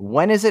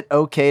 When is it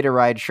okay to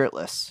ride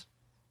shirtless?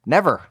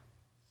 Never.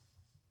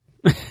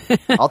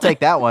 I'll take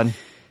that one.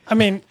 I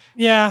mean,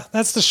 Yeah,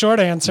 that's the short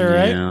answer,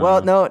 right? Yeah.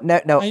 Well, no,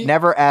 I-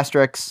 never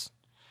asterisks.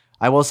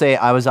 I will say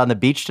I was on the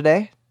beach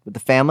today with the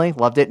family.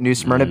 Loved it. New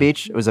Smyrna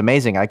Beach. It was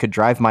amazing. I could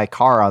drive my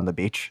car on the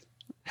beach.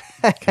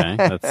 Okay,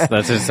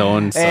 that's its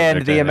own subject. And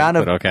the I think, amount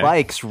of but okay.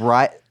 bikes,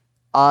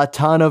 a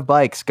ton of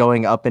bikes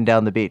going up and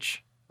down the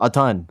beach. A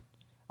ton.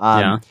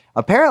 Yeah.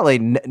 Apparently,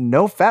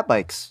 no fat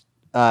bikes,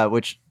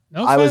 which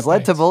No I was fat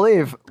led to bikes.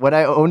 believe when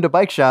I owned a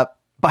bike shop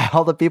by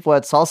all the people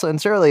at Salsa and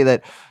Surly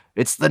that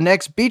it's the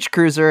next beach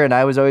cruiser. And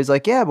I was always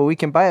like, yeah, but we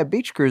can buy a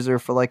beach cruiser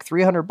for like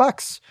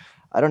 $300.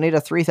 I don't need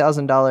a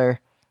 $3,000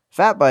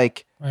 fat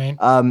bike. Right.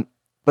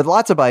 But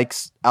lots of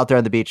bikes out there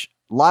on the beach.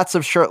 Lots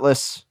of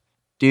shirtless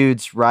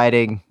dudes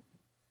riding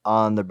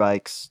on their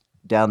bikes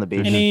down the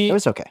beach. It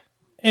was okay.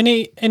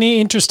 Any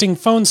interesting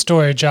phone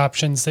storage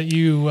options that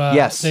you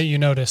Yes. that you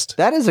noticed?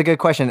 That is a good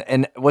question.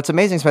 And what's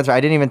amazing, Spencer,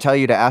 I didn't even tell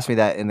you to ask me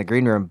that in the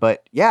green room,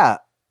 but yeah,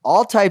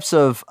 all types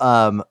of,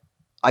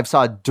 I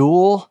saw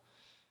dual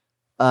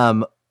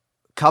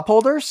cup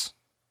holders,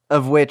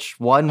 of which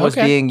one was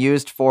Okay. being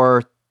used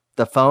for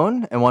the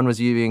phone and one was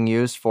being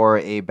used for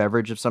a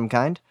beverage of some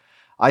kind.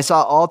 I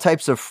saw all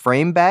types of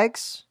frame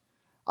bags.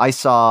 I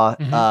saw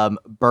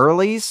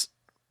Burleys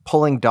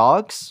pulling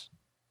dogs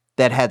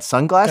that had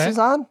sunglasses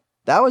on.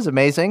 That was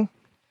amazing.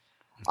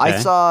 I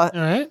Okay. saw All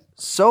right.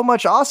 so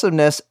much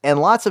awesomeness and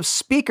lots of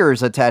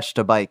speakers attached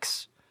to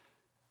bikes.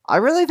 I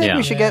really think Yeah.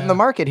 we should get in the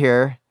market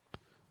here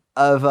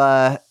of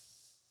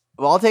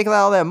I'll take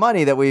all that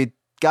money that we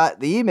got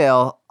the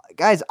email.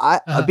 Guys,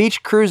 a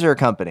beach cruiser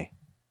company.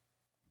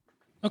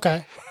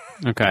 Okay.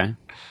 Okay.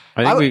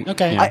 I think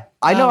Okay. Yeah.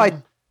 I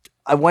know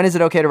when is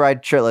it okay to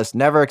ride shirtless?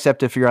 Never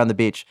except if you're on the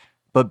beach.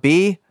 But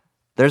B,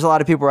 there's a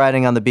lot of people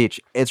riding on the beach.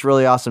 It's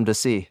really awesome to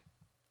see.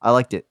 I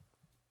liked it.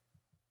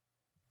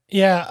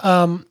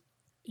 Yeah.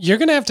 You're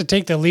gonna have to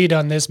take the lead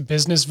on this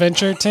business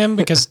venture, Tim,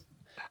 because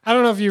I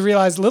don't know if you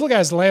realize Little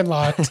Guy's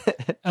landlocked.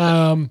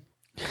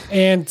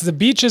 And the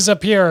beaches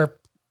up here are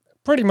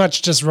pretty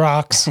much just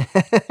rocks.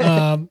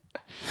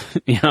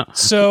 yeah.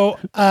 So,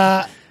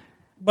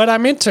 but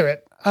I'm into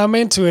it. I'm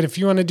into it. If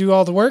you want to do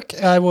all the work,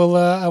 I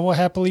will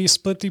happily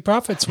split the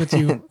profits with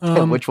you.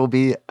 Which will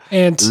be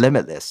And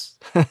limitless.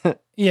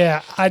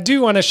 yeah, I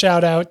do want to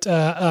shout out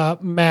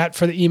Matt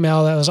for the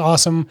email. That was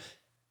awesome.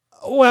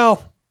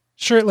 Well,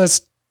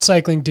 shirtless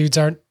cycling dudes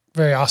aren't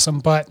very awesome,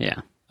 but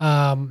Yeah.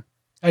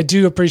 I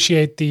do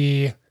appreciate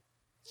the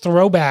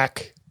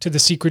throwback to the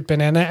Secret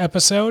Banana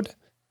episode,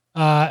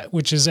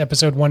 which is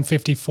episode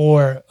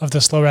 154 of the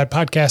Slow Ride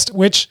podcast,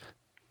 which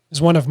is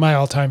one of my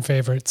all-time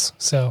favorites.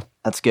 So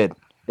That's good.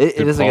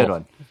 It is a good Paul.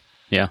 one.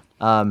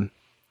 Yeah.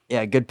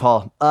 Yeah, good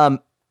Paul.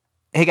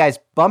 Hey guys,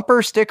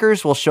 bumper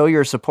stickers will show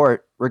your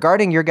support.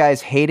 Regarding your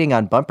guys hating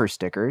on bumper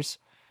stickers,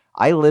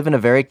 I live in a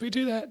very we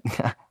do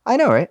that. I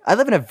know, right? I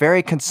live in a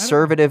very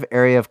conservative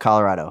area of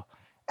Colorado.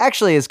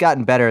 Actually, it's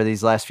gotten better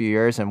these last few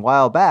years, and a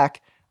while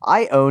back,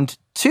 I owned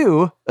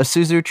 2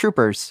 Isuzu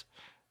Troopers,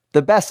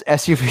 the best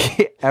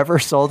SUV ever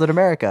sold in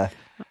America.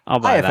 I'll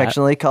buy I that.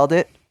 affectionately called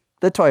it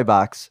the Toy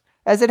Box,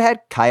 as it had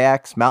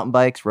kayaks, mountain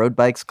bikes, road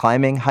bikes,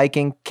 climbing,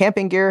 hiking,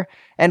 camping gear,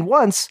 and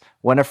once,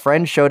 when a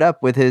friend showed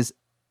up with his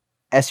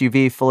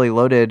SUV fully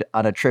loaded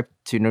on a trip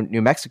to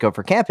New Mexico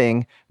for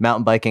camping,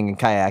 mountain biking, and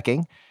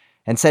kayaking,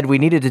 and said we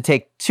needed to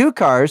take 2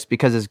 cars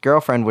because his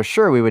girlfriend was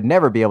sure we would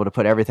never be able to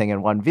put everything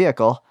in one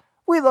vehicle,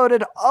 we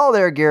loaded all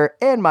their gear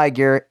and my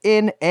gear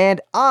in and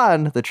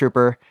on the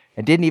Trooper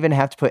and didn't even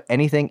have to put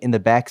anything in the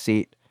back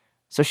seat.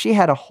 So she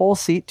had a whole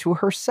seat to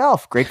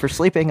herself, great for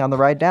sleeping on the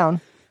ride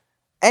down.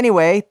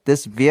 Anyway,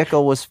 this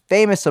vehicle was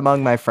famous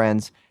among my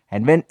friends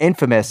and been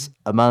infamous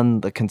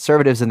among the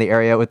conservatives in the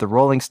area with the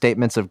rolling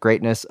statements of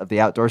greatness of the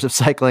outdoors of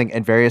cycling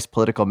and various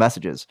political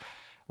messages.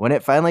 When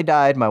it finally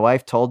died, my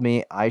wife told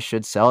me I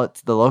should sell it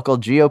to the local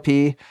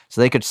GOP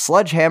so they could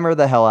sledgehammer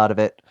the hell out of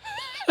it.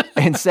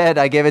 Instead,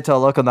 I gave it to a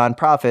local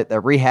nonprofit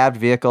that rehabbed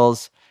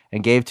vehicles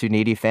and gave to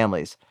needy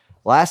families.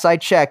 Last I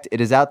checked, it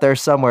is out there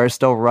somewhere,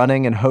 still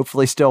running and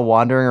hopefully still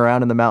wandering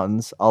around in the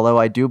mountains, although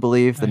I do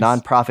believe the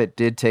nonprofit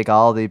did take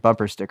all the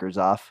bumper stickers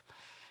off.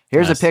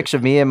 Here's a pic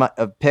of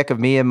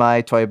me and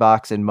my toy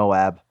box in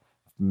Moab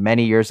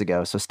many years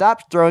ago. So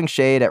stop throwing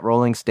shade at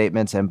rolling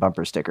statements and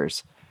bumper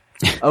stickers.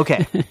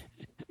 Okay.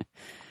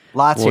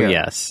 Lots Well, here.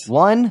 yes.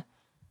 1,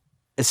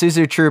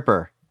 Isuzu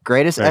Trooper,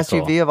 greatest Very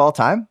SUV cool. of all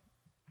time.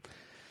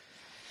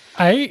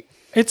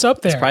 It's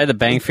up there. Probably the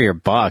bang for your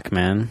buck,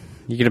 man.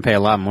 You're going to pay a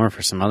lot more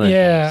for some other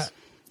Yeah. things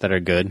that are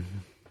good.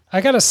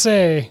 I gotta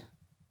say,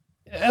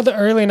 the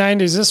early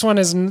 '90s. This one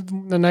is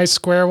the nice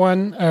square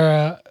one.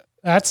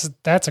 That's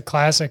a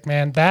classic,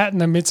 man. That and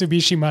the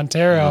Mitsubishi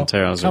Montero.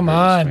 Monteros are Come pretty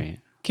on, sweet.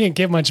 can't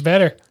get much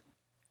better.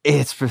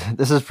 This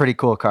is a pretty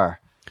cool car.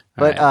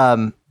 But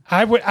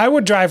I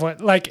would drive one.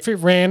 Like if it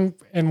ran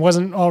and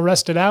wasn't all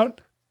rusted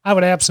out, I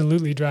would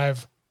absolutely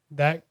drive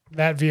that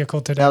vehicle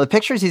today. now the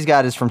pictures he's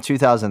got is from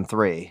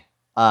 2003.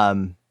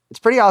 It's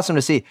pretty awesome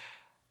to see.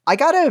 I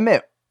got to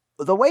admit,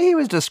 the way he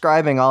was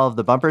describing all of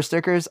the bumper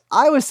stickers,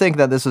 I was thinking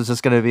that this was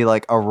just going to be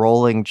like a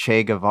rolling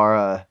Che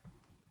Guevara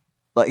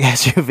like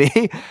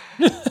SUV.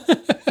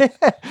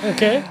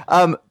 Okay.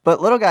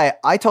 But little guy,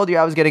 I told you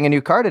I was getting a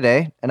new car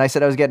today, and I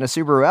said I was getting a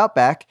Subaru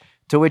Outback,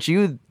 to which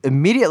you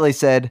immediately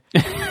said,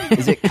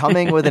 is it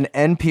coming with an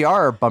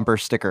NPR bumper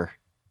sticker?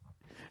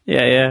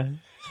 Yeah.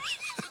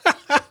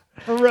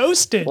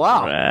 Roasted.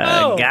 Wow.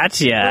 Oh,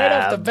 Gotcha. right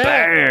off the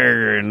bat.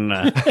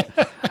 Burn.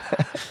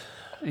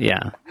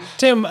 Yeah.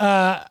 Tim,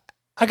 I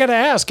got to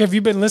ask, have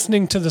you been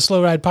listening to the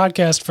Slow Ride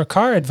podcast for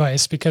car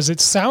advice? Because it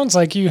sounds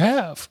like you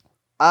have.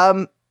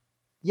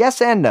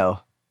 Yes and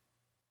no.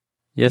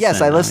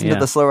 Yes, I listened to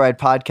the Slow Ride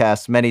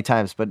podcast many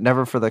times, but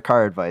never for the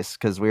car advice,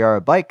 because we are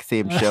a bike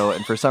themed show.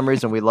 And for some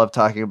reason, we love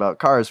talking about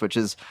cars, which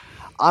is,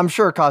 I'm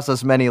sure, cost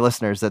us many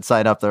listeners that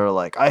sign up that are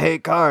like, I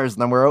hate cars.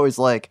 And then we're always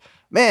like,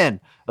 man,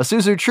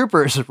 Isuzu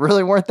Troopers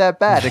really weren't that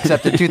bad,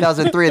 except in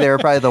 2003, they were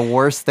probably the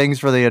worst things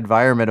for the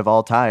environment of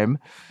all time.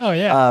 Oh,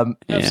 yeah.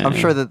 I'm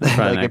sure that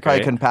they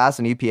probably couldn't pass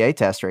an EPA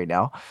test right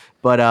now.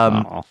 But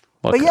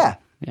yeah,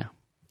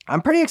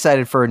 I'm pretty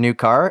excited for a new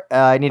car.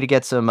 I need to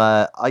get some,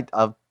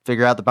 I'll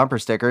figure out the bumper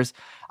stickers.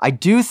 I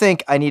do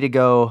think I need to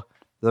go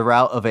the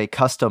route of a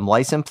custom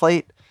license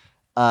plate.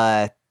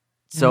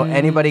 So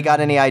anybody got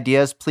any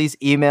ideas, please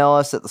email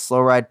us at the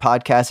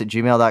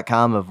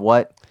slowridepodcast@gmail.com of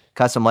what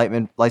custom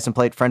license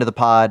plate. Friend of the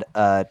pod,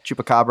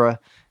 Chupacabra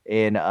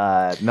in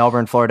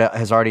Melbourne, Florida,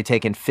 has already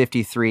taken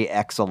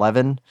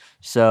 53X11.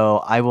 So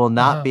I will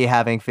not be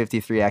having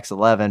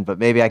 53X11, but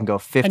maybe I can go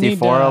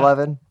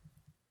 5411.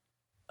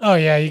 Oh,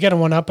 yeah, you got to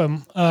one-up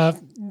him.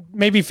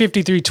 Maybe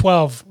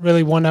 5312,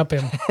 really one-up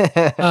him.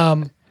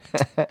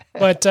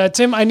 But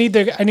Tim, I need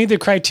the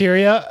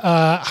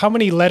criteria. How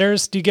many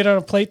letters do you get on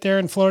a plate there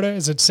in Florida?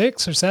 Is it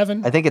 6 or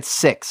 7? I think it's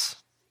 6.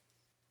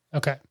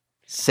 Okay.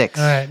 6.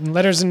 All right. And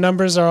letters and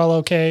numbers are all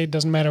okay.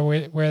 Doesn't matter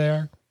where they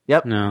are.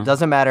 Yep. No.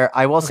 Doesn't matter.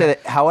 I will say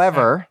that,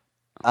 however,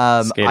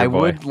 I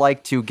would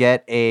like to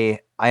get I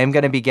am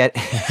going to be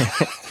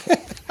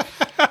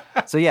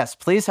So yes,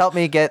 please help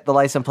me get the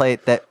license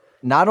plate that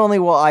not only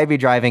will I be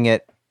driving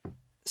it,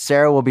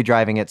 Sarah will be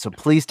driving it. So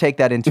please take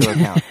that into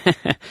account.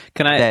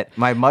 That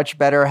my much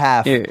better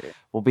half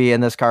will be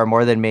in this car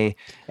more than me.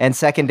 And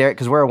secondary,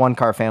 because we're a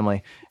 1-car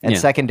family. And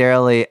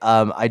secondarily,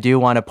 I do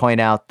want to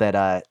point out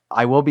that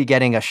I will be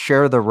getting a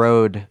Share the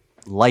Road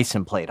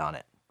license plate on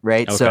it.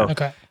 Right.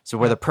 Okay. So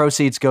where the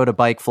proceeds go to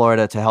Bike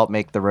Florida to help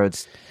make the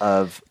roads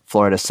of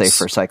Florida safe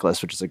for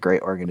cyclists, which is a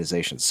great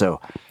organization. So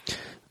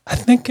I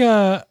think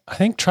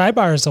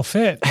tri-bars will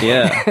fit.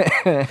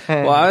 Yeah.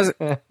 Well,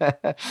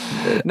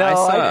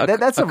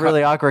 that's some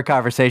really awkward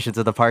conversations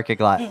in the parking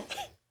lot.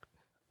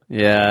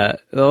 Yeah,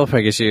 they'll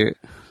probably you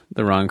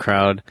the wrong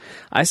crowd.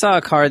 I saw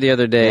a car the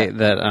other day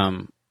that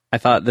I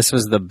thought this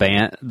was the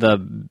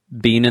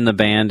being in the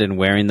band and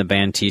wearing the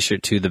band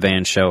T-shirt to the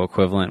band show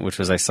equivalent, which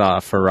was I saw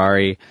a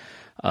Ferrari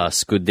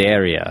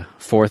Scuderia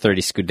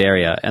 430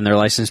 Scuderia, and their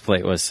license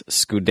plate was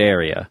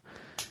Scuderia,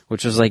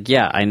 which was like,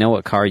 yeah, I know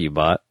what car you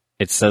bought.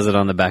 It says it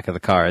on the back of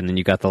the car, and then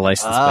you got the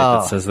license plate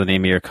that says the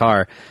name of your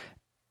car.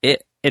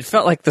 It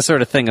felt like the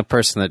sort of thing a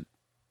person that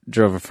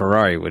drove a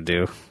Ferrari would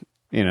do.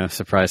 You know,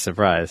 surprise,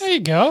 surprise. There you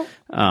go.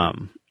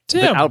 Tim,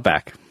 Tim,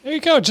 Outback. There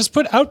you go. Just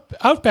put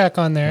Outback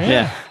on there.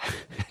 Yeah.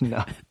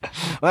 No.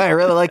 Well, I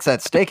really likes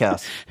that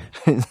steakhouse.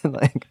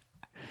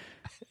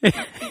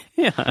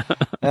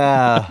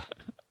 Yeah,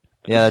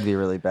 that'd be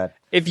really bad.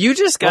 If you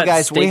just got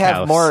guys, Steakhouse, we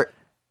have more.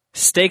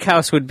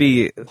 Steakhouse would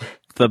be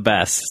the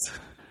best.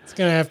 It's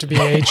going to have to be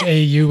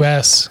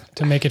HAUS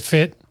to make it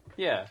fit.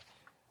 Yeah.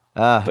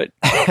 But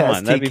come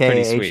on, that'd be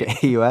pretty sweet.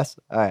 STKHAUS?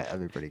 All right,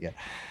 that'd be pretty good.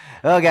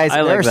 Well, guys,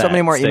 there are so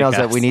many more emails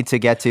that we need to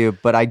get to,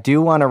 but I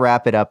do want to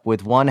wrap it up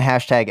with one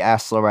hashtag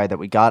 #AskSlowRide that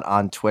we got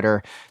on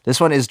Twitter. This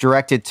one is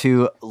directed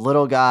to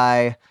Little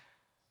Guy.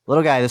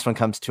 Little Guy, this one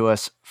comes to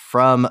us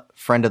from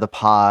friend of the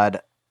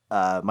pod,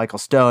 Michael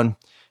Stone,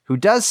 who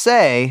does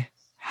say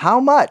how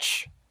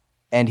much,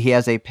 and he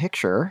has a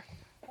picture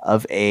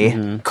of a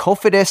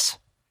Cofidis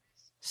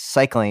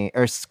cycling,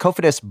 or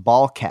Cofidis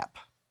ball cap.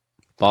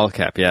 Ball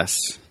cap, yes.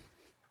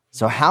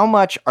 So how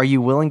much are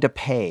you willing to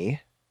pay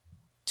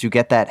to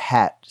get that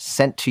hat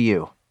sent to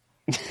you?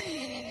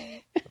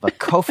 A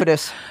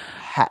Cofidis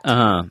hat.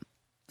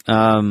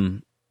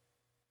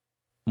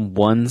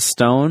 1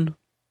 stone?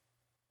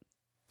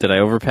 Did I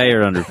overpay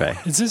or underpay?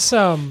 Is this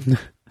Tim,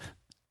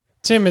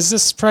 is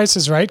this Price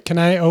is Right? Can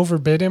I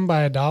overbid him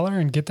by $1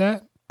 and get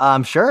that?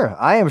 Sure.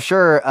 I am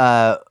sure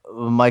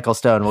Michael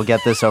Stone will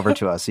get this over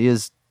to us. He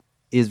is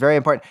very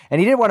important. And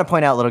he did want to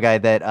point out, Little Guy,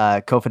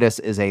 that Cofidis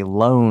is a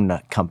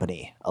loan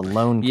company. A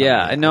loan company.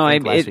 Yeah, no,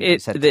 it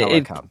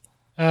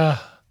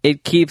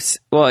keeps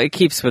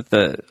with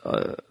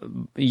the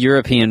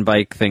European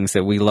bike things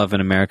that we love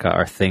in America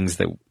are things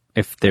that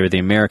if they're the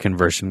American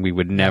version, we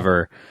would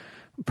never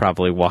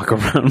probably walk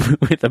around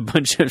with a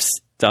bunch of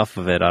stuff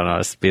of it on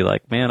us. Be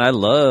like, man, I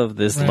love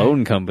this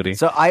loan company.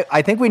 So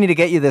I think we need to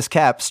get you this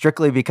cap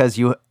strictly because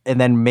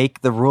and then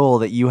make the rule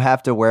that you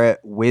have to wear it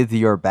with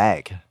your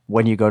bag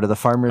when you go to the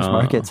farmer's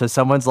market. So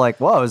someone's like,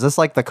 whoa, is this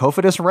like the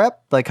Cofidis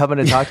rep? Like coming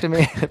to talk to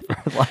me?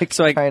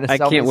 So I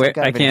can't wear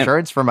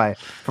insurance for my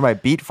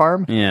beet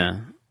farm? Yeah.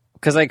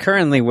 Because I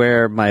currently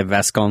wear my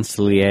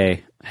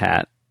Vasconcellier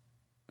hat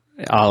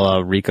a la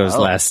Rico's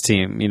last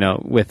team,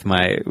 with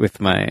my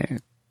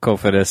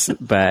Cofidis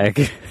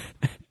bag.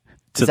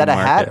 Is that a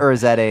hat or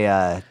is that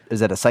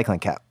a cycling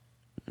cap?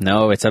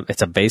 No, it's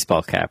a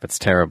baseball cap. It's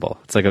terrible.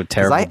 It's like a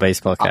terrible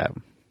baseball cap.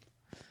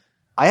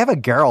 I have a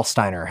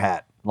Gerolsteiner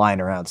hat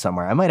lying around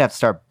somewhere. I might have to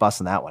start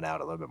busting that one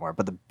out a little bit more.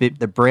 But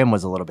the brim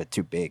was a little bit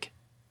too big.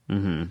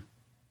 Mm-hmm.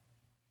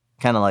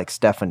 Kind of like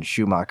Stefan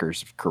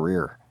Schumacher's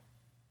career.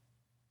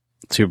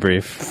 Too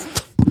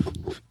brief.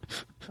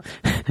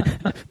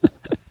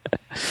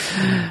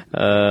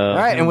 All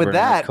right, and with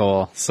that,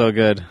 Cole, so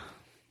good.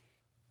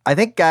 I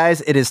think, guys,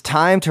 it is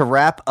time to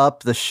wrap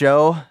up the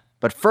show.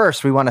 But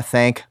first, we want to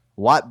thank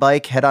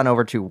Wattbike. Head on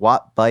over to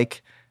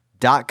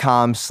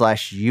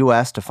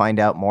wattbike.com/US to find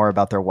out more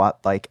about their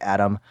Wattbike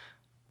Atom.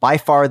 By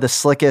far the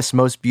slickest,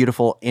 most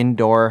beautiful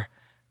indoor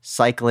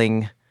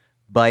cycling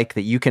bike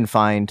that you can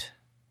find.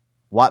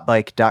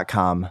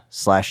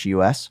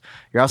 Wattbike.com/US.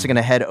 You're also going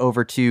to head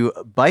over to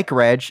Bike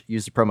Reg.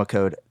 Use the promo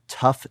code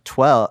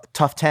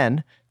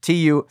TUFF10,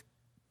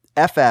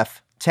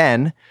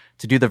 TUFF10,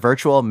 to do the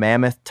virtual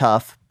Mammoth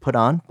Tough put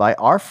on by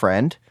our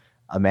friend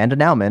Amanda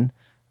Nauman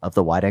of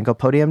the Wide Angle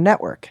Podium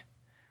Network.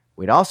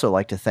 We'd also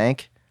like to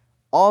thank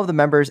all of the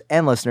members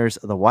and listeners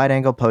of the Wide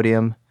Angle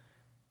Podium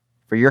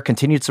for your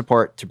continued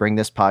support to bring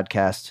this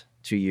podcast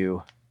to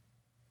you.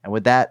 And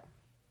with that,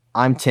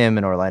 I'm Tim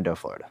in Orlando,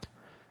 Florida.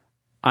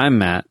 I'm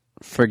Matt,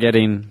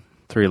 forgetting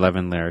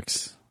 311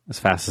 lyrics as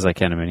fast as I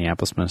can in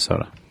Minneapolis,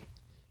 Minnesota.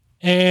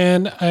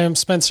 And I am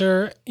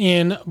Spencer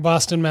in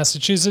Boston,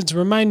 Massachusetts,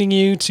 reminding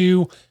you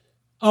to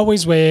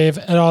always wave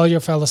at all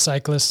your fellow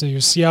cyclists that you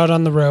see out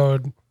on the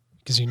road,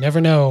 because you never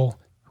know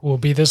who will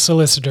be the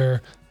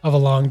solicitor of a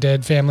long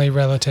dead family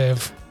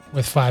relative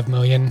with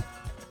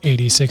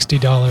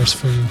 $5,080,060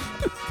 for you.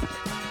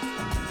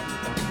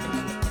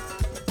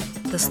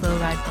 The Slow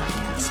Ride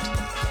Podcast.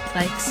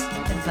 Bikes,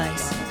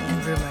 advice,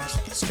 and rumors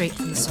straight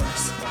from the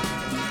source.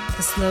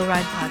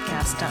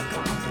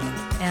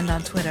 TheSlowRidePodcast.com and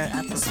on Twitter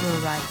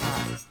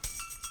 @TheSlowRidePod.